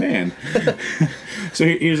 Half man. So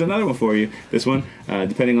here's another one for you. This one,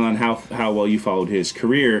 depending on how well you followed his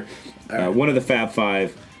career, one of the Fab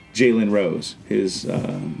Five, Jalen Rose.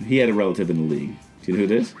 He had a relative in the league. Do you know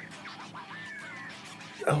who it is?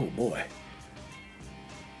 Oh, boy.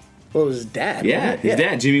 Well, it was his dad. Yeah, his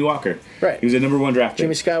dad, Jimmy Walker. Right. He was a number 1 draft pick.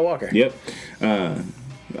 Jimmy Skywalker. Yep. And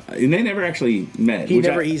they never actually met.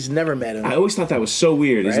 He's never met him. I always thought that was so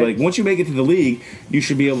weird. Right? It's like once you make it to the league, you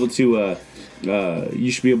should be able to kind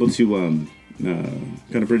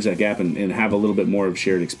of bridge that gap and have a little bit more of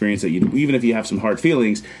shared experience. That even if you have some hard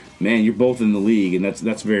feelings, man, you're both in the league, and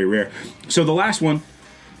that's very rare. So the last one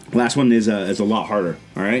is a lot harder.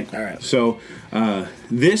 All right. All right. So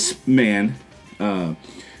this man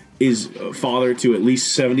is father to at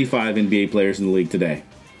least 75 NBA players in the league today.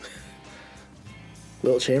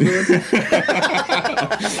 Will Chamberlain?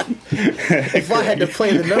 If I had to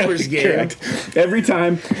play the numbers game. Correct. Every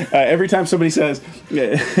time somebody says,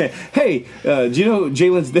 "Hey, do you know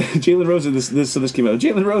Jalen Rose?" This came out.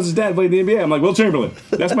 Jalen Rose's dad played in the NBA. I'm like, Will Chamberlain.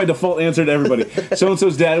 That's my default answer to everybody. So and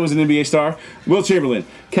so's dad was an NBA star. Will Chamberlain.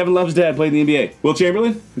 Kevin Love's dad played in the NBA. Will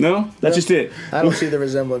Chamberlain? No, that's just it. I don't see the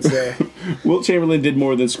resemblance there. Will Chamberlain did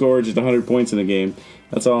more than score just 100 points in a game.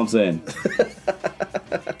 That's all I'm saying.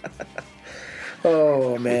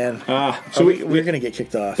 Oh man! So we're gonna get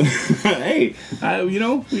kicked off. Hey,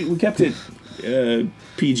 we kept it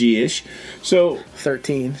PG-ish. So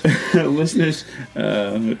 13. listeners,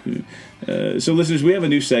 we have a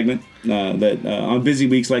new segment that on busy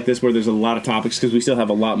weeks like this, where there's a lot of topics because we still have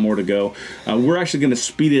a lot more to go. We're actually going to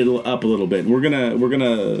speed it up a little bit. We're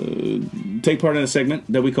gonna take part in a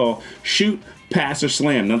segment that we call Shoot, Pass, or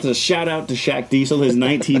Slam. Now, that's a shout out to Shaq Diesel, his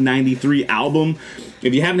 1993 album.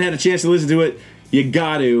 If you haven't had a chance to listen to it, you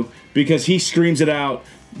got to, because he screams it out.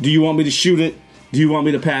 Do you want me to shoot it? Do you want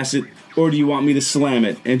me to pass it? Or do you want me to slam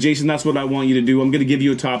it? And Jason, that's what I want you to do. I'm going to give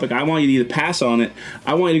you a topic. I want you to either pass on it.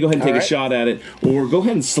 I want you to go ahead and take a shot at it, or go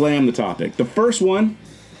ahead and slam the topic. The first one,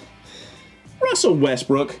 Russell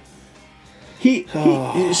Westbrook.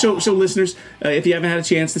 So listeners, if you haven't had a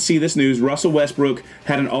chance to see this news, Russell Westbrook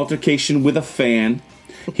had an altercation with a fan.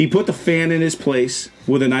 He put the fan in his place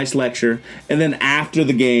with a nice lecture, and then after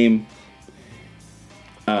the game,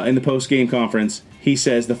 in the post-game conference, he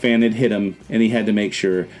says the fan had hit him, and he had to make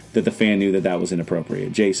sure that the fan knew that was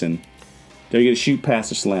inappropriate. Jason, are you going to shoot,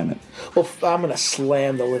 pass, or slam it? Well, I'm going to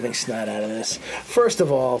slam the living snot out of this. First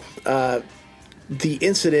of all, the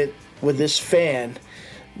incident with this fan,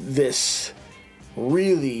 this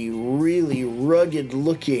really, really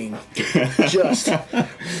rugged-looking, just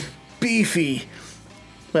beefy,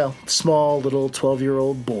 small little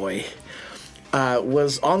 12-year-old boy,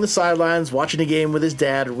 was on the sidelines watching a game with his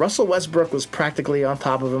dad. Russell Westbrook was practically on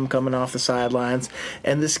top of him coming off the sidelines,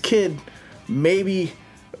 and this kid maybe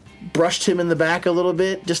brushed him in the back a little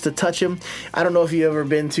bit just to touch him. I don't know if you've ever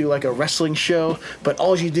been to like a wrestling show, but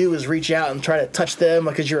all you do is reach out and try to touch them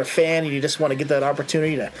because you're a fan and you just want to get that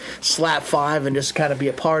opportunity to slap five and just kind of be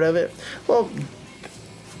a part of it. Well,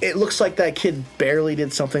 it looks like that kid barely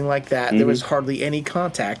did something like that. Mm-hmm. There was hardly any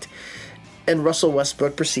contact. And Russell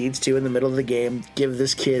Westbrook proceeds to, in the middle of the game, give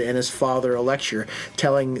this kid and his father a lecture,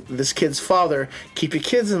 telling this kid's father, keep your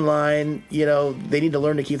kids in line, they need to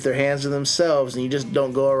learn to keep their hands to themselves, and you just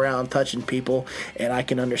don't go around touching people, and I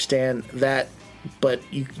can understand that, but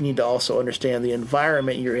you need to also understand the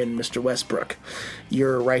environment you're in, Mr. Westbrook.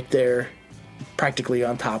 You're right there, practically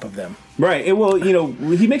on top of them. Right. Well,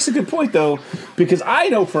 he makes a good point, though, because I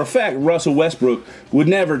know for a fact Russell Westbrook would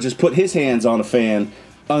never just put his hands on a fan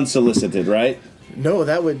unsolicited, right? No,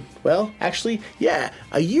 that would,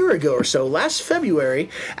 a year ago or so, last February,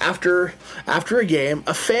 after a game,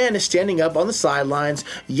 a fan is standing up on the sidelines,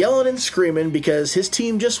 yelling and screaming because his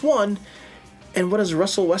team just won. And what does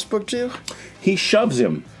Russell Westbrook do? He shoves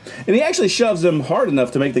him. And he actually shoves him hard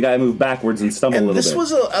enough to make the guy move backwards and stumble a little bit. This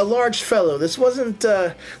was a large fellow. This wasn't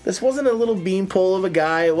a little beanpole of a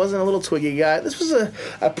guy. It wasn't a little twiggy guy. This was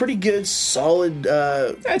a pretty good, solid...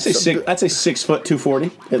 I'd say 6 foot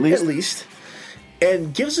 240, at least. At least.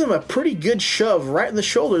 And gives him a pretty good shove right in the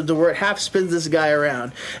shoulder to where it half spins this guy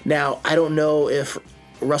around. Now, I don't know if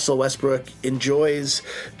Russell Westbrook enjoys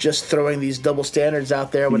just throwing these double standards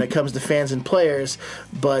out there when it comes to fans and players,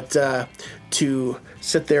 but to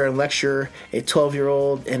sit there and lecture a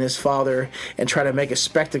 12-year-old and his father and try to make a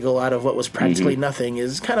spectacle out of what was practically nothing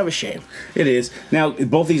is kind of a shame. It is. Now,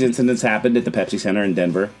 both these incidents happened at the Pepsi Center in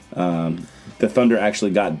Denver. The Thunder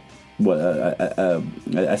actually got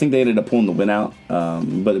I think they ended up pulling the win out,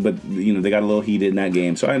 but they got a little heated in that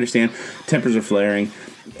game. So I understand tempers are flaring.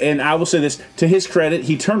 And I will say this, to his credit,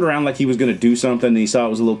 he turned around like he was going to do something, and he saw it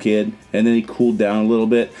was a little kid, and then he cooled down a little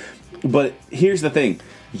bit. But here's the thing.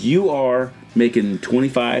 You are making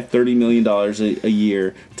 $25, $30 million a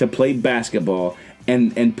year to play basketball,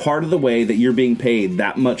 and part of the way that you're being paid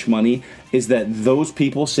that much money is that those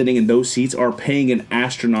people sitting in those seats are paying an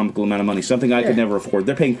astronomical amount of money, something I could never afford.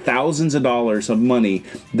 They're paying thousands of dollars of money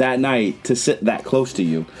that night to sit that close to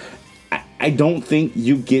you. I don't think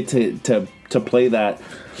you get to play that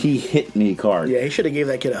he hit me card. Yeah, he should have gave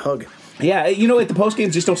that kid a hug. Yeah, at the post game,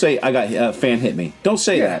 just don't say, I got fan hit me. Don't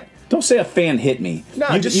say that. Don't say a fan hit me.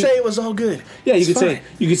 No, just say it was all good. Yeah, you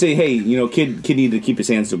could say, hey, kid needed to keep his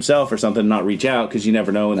hands to himself or something, not reach out because you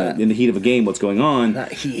never know in the heat of a game what's going on.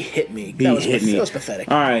 He hit me. That was pathetic.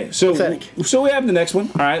 All right, so we have the next one.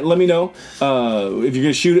 All right, let me know if you're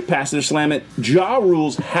gonna shoot it, pass it, or slam it. Ja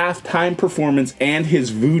Rule's halftime performance and his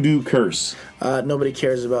voodoo curse. Nobody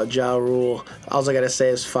cares about Ja Rule. All I gotta say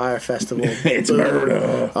is Fire Festival. It's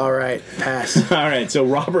murder. All right, pass. All right, so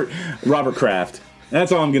Robert Kraft.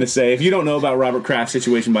 That's all I'm going to say. If you don't know about Robert Kraft's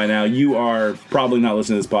situation by now, you are probably not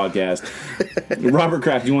listening to this podcast. Robert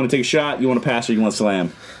Kraft, you want to take a shot, you want to pass, or you want to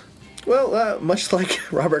slam? Well, much like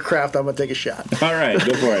Robert Kraft, I'm going to take a shot. All right,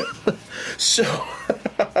 go for it. So,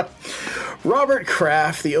 Robert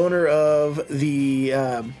Kraft, the owner of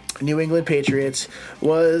the New England Patriots,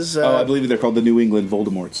 was... I believe they're called the New England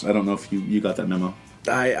Voldemorts. I don't know if you got that memo.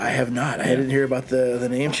 I have not. I didn't hear about the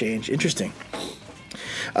name change. Interesting.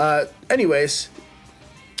 Anyways...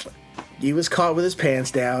 He was caught with his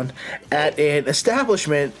pants down at an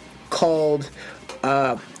establishment called,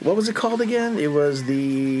 what was it called again? It was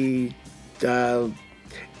the,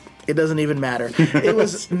 it doesn't even matter. It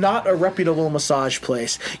was not a reputable massage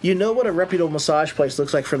place. You know what a reputable massage place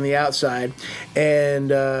looks like from the outside,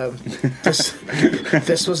 and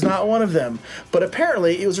this was not one of them. But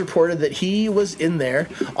apparently it was reported that he was in there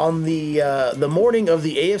on the morning of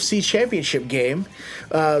the AFC Championship game,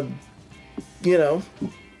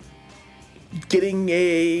 getting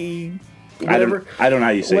a whatever I don't know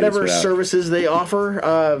how you say whatever this services they offer.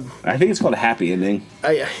 I think it's called a happy ending.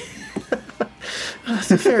 It's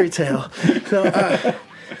a fairy tale. No,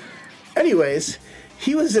 anyways,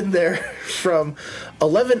 he was in there from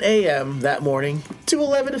 11 a.m. that morning to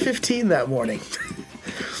 11:15 that morning,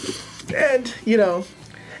 and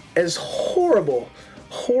as horrible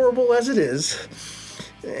as it is.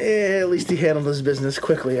 At least he handled his business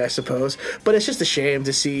quickly, I suppose. But it's just a shame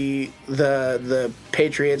to see the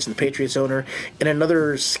Patriots and the Patriots owner in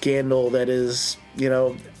another scandal that is,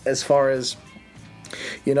 as far as,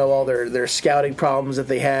 all their scouting problems that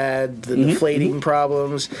they had, the deflating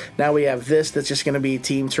problems. Now we have this that's just going to be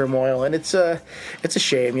team turmoil, and it's a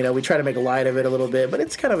shame. We try to make light of it a little bit, but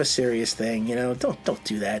it's kind of a serious thing. Don't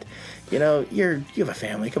do that. You have a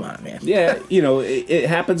family. Come on, man. Yeah, it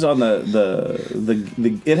happens on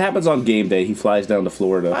it happens on game day. He flies down to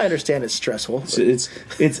Florida. I understand it's stressful. It's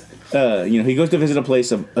he goes to visit a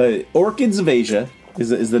place of Orchids of Asia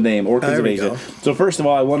is the name. Orchids of Asia. Go. So first of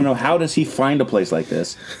all, I want to know, how does he find a place like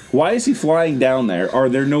this? Why is he flying down there? Are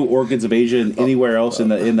there no Orchids of Asia anywhere else in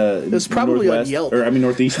the it's probably Northwest, on Yelp,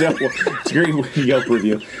 Northeast? No, it's a great Yelp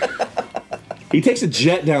review. He takes a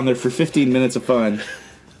jet down there for 15 minutes of fun.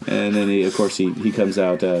 And then, he comes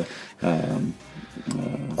out.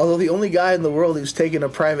 Although the only guy in the world who's taken a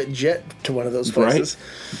private jet to one of those places.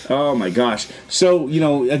 Right? Oh, my gosh. So,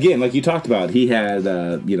 again, like you talked about, he had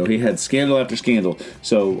scandal after scandal.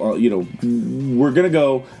 So, we're going to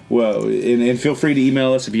go, and feel free to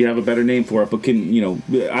email us if you have a better name for it. But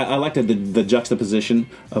I like the juxtaposition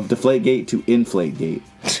of Deflategate to Inflategate.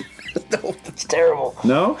 No, that's terrible.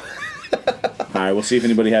 No? All right, we'll see if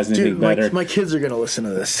anybody has anything better. My kids are going to listen to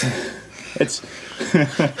this. It's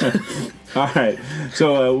all right.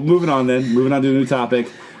 So moving on to a new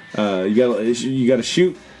topic. You got to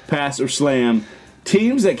shoot, pass, or slam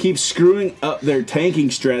teams that keep screwing up their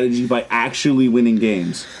tanking strategy by actually winning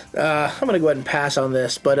games. I'm going to go ahead and pass on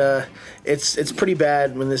this, but it's pretty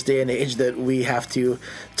bad in this day and age that we have to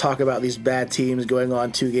talk about these bad teams going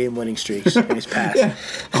on 2-game winning streaks. Please pass. Yeah.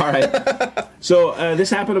 All right. So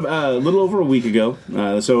this happened a little over a week ago.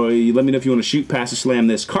 So you let me know if you want to shoot, pass, or slam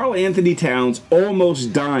this. Karl Anthony Towns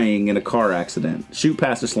almost dying in a car accident. Shoot,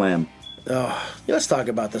 pass, or slam. Let's talk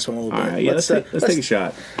about this one a little bit. All right, let's take a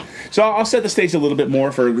shot. So I'll set the stage a little bit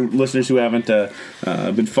more for listeners who haven't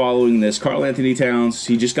been following this. Karl Anthony Towns,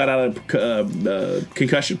 he just got out of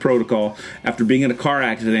concussion protocol after being in a car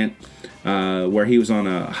accident where he was on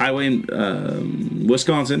a highway in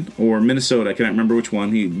Wisconsin or Minnesota. I cannot remember which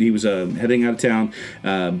one. He was heading out of town.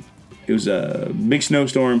 It was a big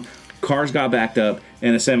snowstorm. Cars got backed up,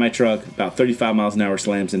 and a semi-truck about 35 miles an hour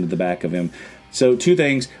slams into the back of him. So 2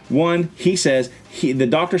 things. One, he says the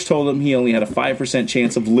doctors told him he only had a 5%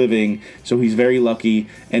 chance of living, so he's very lucky.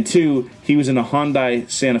 And 2, he was in a Hyundai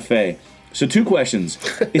Santa Fe. So 2 questions.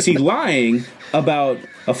 Is he lying about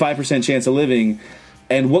a 5% chance of living?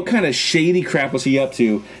 And what kind of shady crap was he up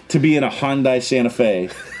to be in a Hyundai Santa Fe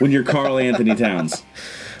when you're Karl Anthony Towns?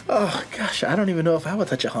 Oh, gosh, I don't even know if I would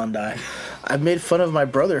touch a Hyundai. I've made fun of my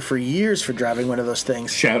brother for years for driving one of those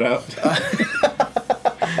things. Shout out.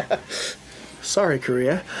 Sorry,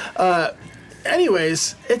 Korea.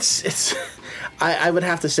 Anyways, it's I would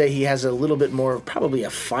have to say he has a little bit more, probably a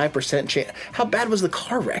 5% chance. How bad was the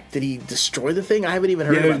car wreck? Did he destroy the thing? I haven't even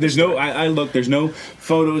heard about There's no. I look. There's no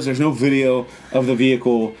photos. There's no video of the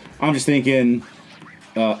vehicle. I'm just thinking.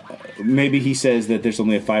 Maybe he says that there's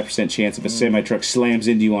only a 5% chance if a semi truck slams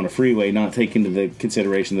into you on a freeway, not taking into the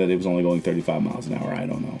consideration that it was only going 35 miles an hour. I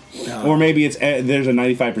don't know. Or maybe it's there's a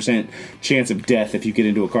 95% chance of death if you get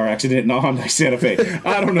into a car accident in a Hyundai Santa Fe.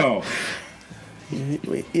 I don't know.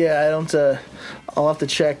 Yeah, I don't. I'll have to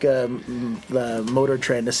check the Motor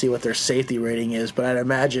Trend to see what their safety rating is, but I'd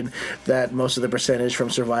imagine that most of the percentage from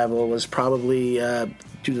survival was probably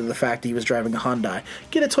due to the fact that he was driving a Hyundai.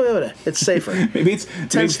 Get a Toyota; it's safer. Maybe it's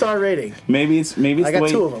 10-star rating. Maybe it's I got the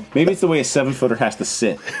way, 2 of them. Maybe it's the way a 7-footer has to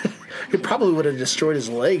sit. He probably would have destroyed his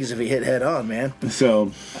legs if he hit head on, man.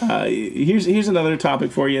 So here's another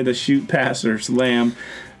topic for you: the shoot, pass, or slam.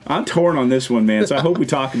 I'm torn on this one, man, so I hope we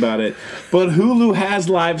talk about it. But Hulu has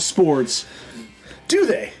live sports. Do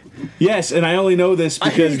they? Yes, and I only know this I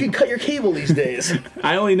hear because you can cut your cable these days.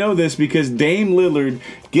 I only know this because Dame Lillard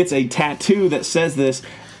gets a tattoo that says this,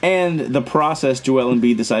 and the process Joel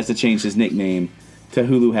Embiid decides to change his nickname to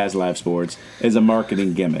Hulu has live sports as a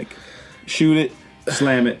marketing gimmick. Shoot it,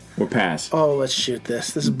 slam it, or pass. Oh, let's shoot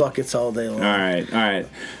this. This is buckets all day long. All right.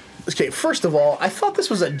 Okay, first of all, I thought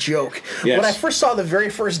this was a joke. Yes. When I first saw the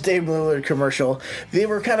very first Dame Lillard commercial, they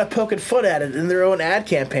were kind of poking fun at it in their own ad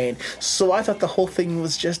campaign. So I thought the whole thing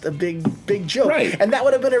was just a big joke. Right. And that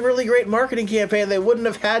would have been a really great marketing campaign. They wouldn't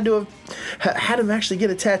have had to have had him actually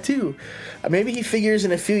get a tattoo. Maybe he figures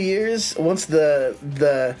in a few years, once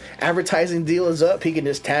the advertising deal is up, he can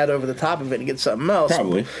just tat over the top of it and get something else.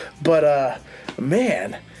 Probably. But,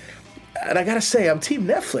 man... And I gotta say, I'm Team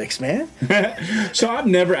Netflix, man. So I've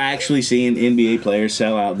never actually seen NBA players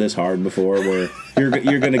sell out this hard before, where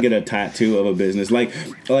you're going to get a tattoo of a business. Like.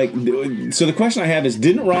 So the question I have is,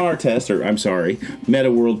 didn't Ron Artest, or I'm sorry,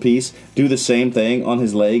 Meta World Peace, do the same thing on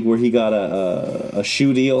his leg, where he got a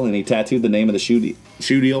shoe deal and he tattooed the name of the shoe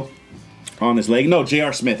deal on his leg? No,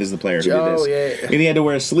 J.R. Smith is the player who did this. Yeah. And he had to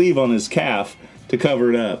wear a sleeve on his calf to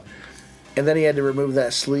cover it up. And then he had to remove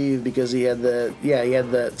that sleeve because he had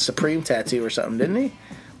the Supreme tattoo or something, didn't he?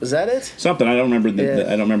 Was that it? Something. I don't remember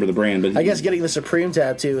I don't remember the brand, but I guess getting the Supreme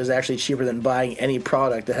tattoo is actually cheaper than buying any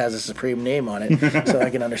product that has a Supreme name on it. So I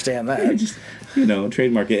can understand that. just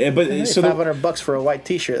trademark it. But Hey, so $500 for a white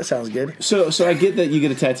T-shirt. That sounds good. So I get that you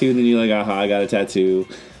get a tattoo and then you're like, aha, I got a tattoo,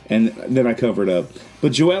 and then I cover it up.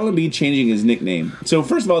 But Joel Embiid changing his nickname. So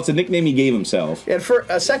first of all, it's a nickname he gave himself. And for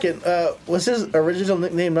a second, was his original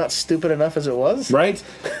nickname not stupid enough as it was? Right?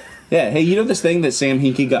 Yeah. Hey, you know this thing that Sam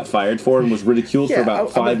Hinkie got fired for and was ridiculed for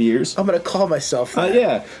about 5 years? I'm going to call myself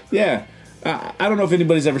that. Yeah. I don't know if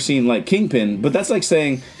anybody's ever seen, like, Kingpin, but that's like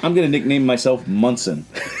saying, I'm going to nickname myself Munson.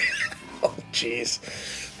 Oh, jeez.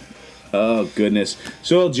 Oh, goodness.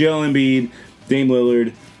 So, Joel Embiid, Dame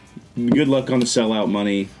Lillard, good luck on the sellout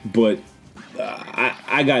money, but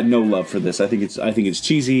I got no love for this. I think it's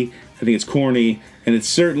cheesy, I think it's corny, and it's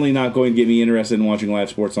certainly not going to get me interested in watching live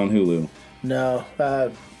sports on Hulu. No.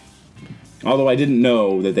 Although I didn't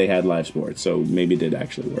know that they had live sports, so maybe it did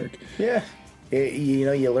actually work. Yeah.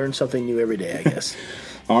 You learn something new every day, I guess.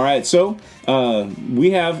 All right, so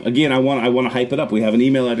we have, again, I want to hype it up. We have an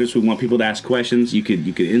email address. We want people to ask questions. You could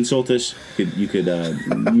insult us. You could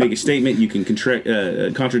make a statement. You can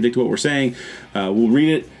contradict what we're saying. We'll read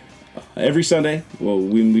it every Sunday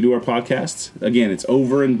when we do our podcasts. Again, it's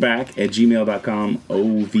overandback@gmail.com,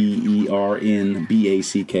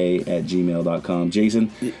 overnback@gmail.com.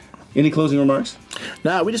 Jason, any closing remarks?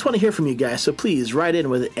 No, we just want to hear from you guys, so please write in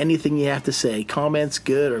with anything you have to say. Comments,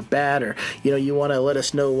 good or bad, or you want to let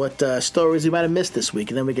us know what stories you might have missed this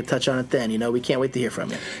week, and then we can touch on it then. We can't wait to hear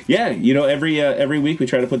from you. Yeah, every week we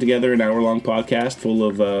try to put together an hour-long podcast full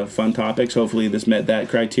of fun topics. Hopefully this met that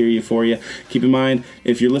criteria for you. Keep in mind,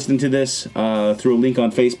 if you're listening to this through a link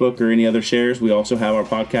on Facebook or any other shares, we also have our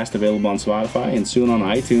podcast available on Spotify and soon on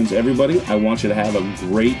iTunes. Everybody, I want you to have a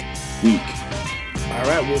great week. All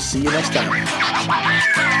right, we'll see you next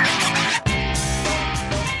time.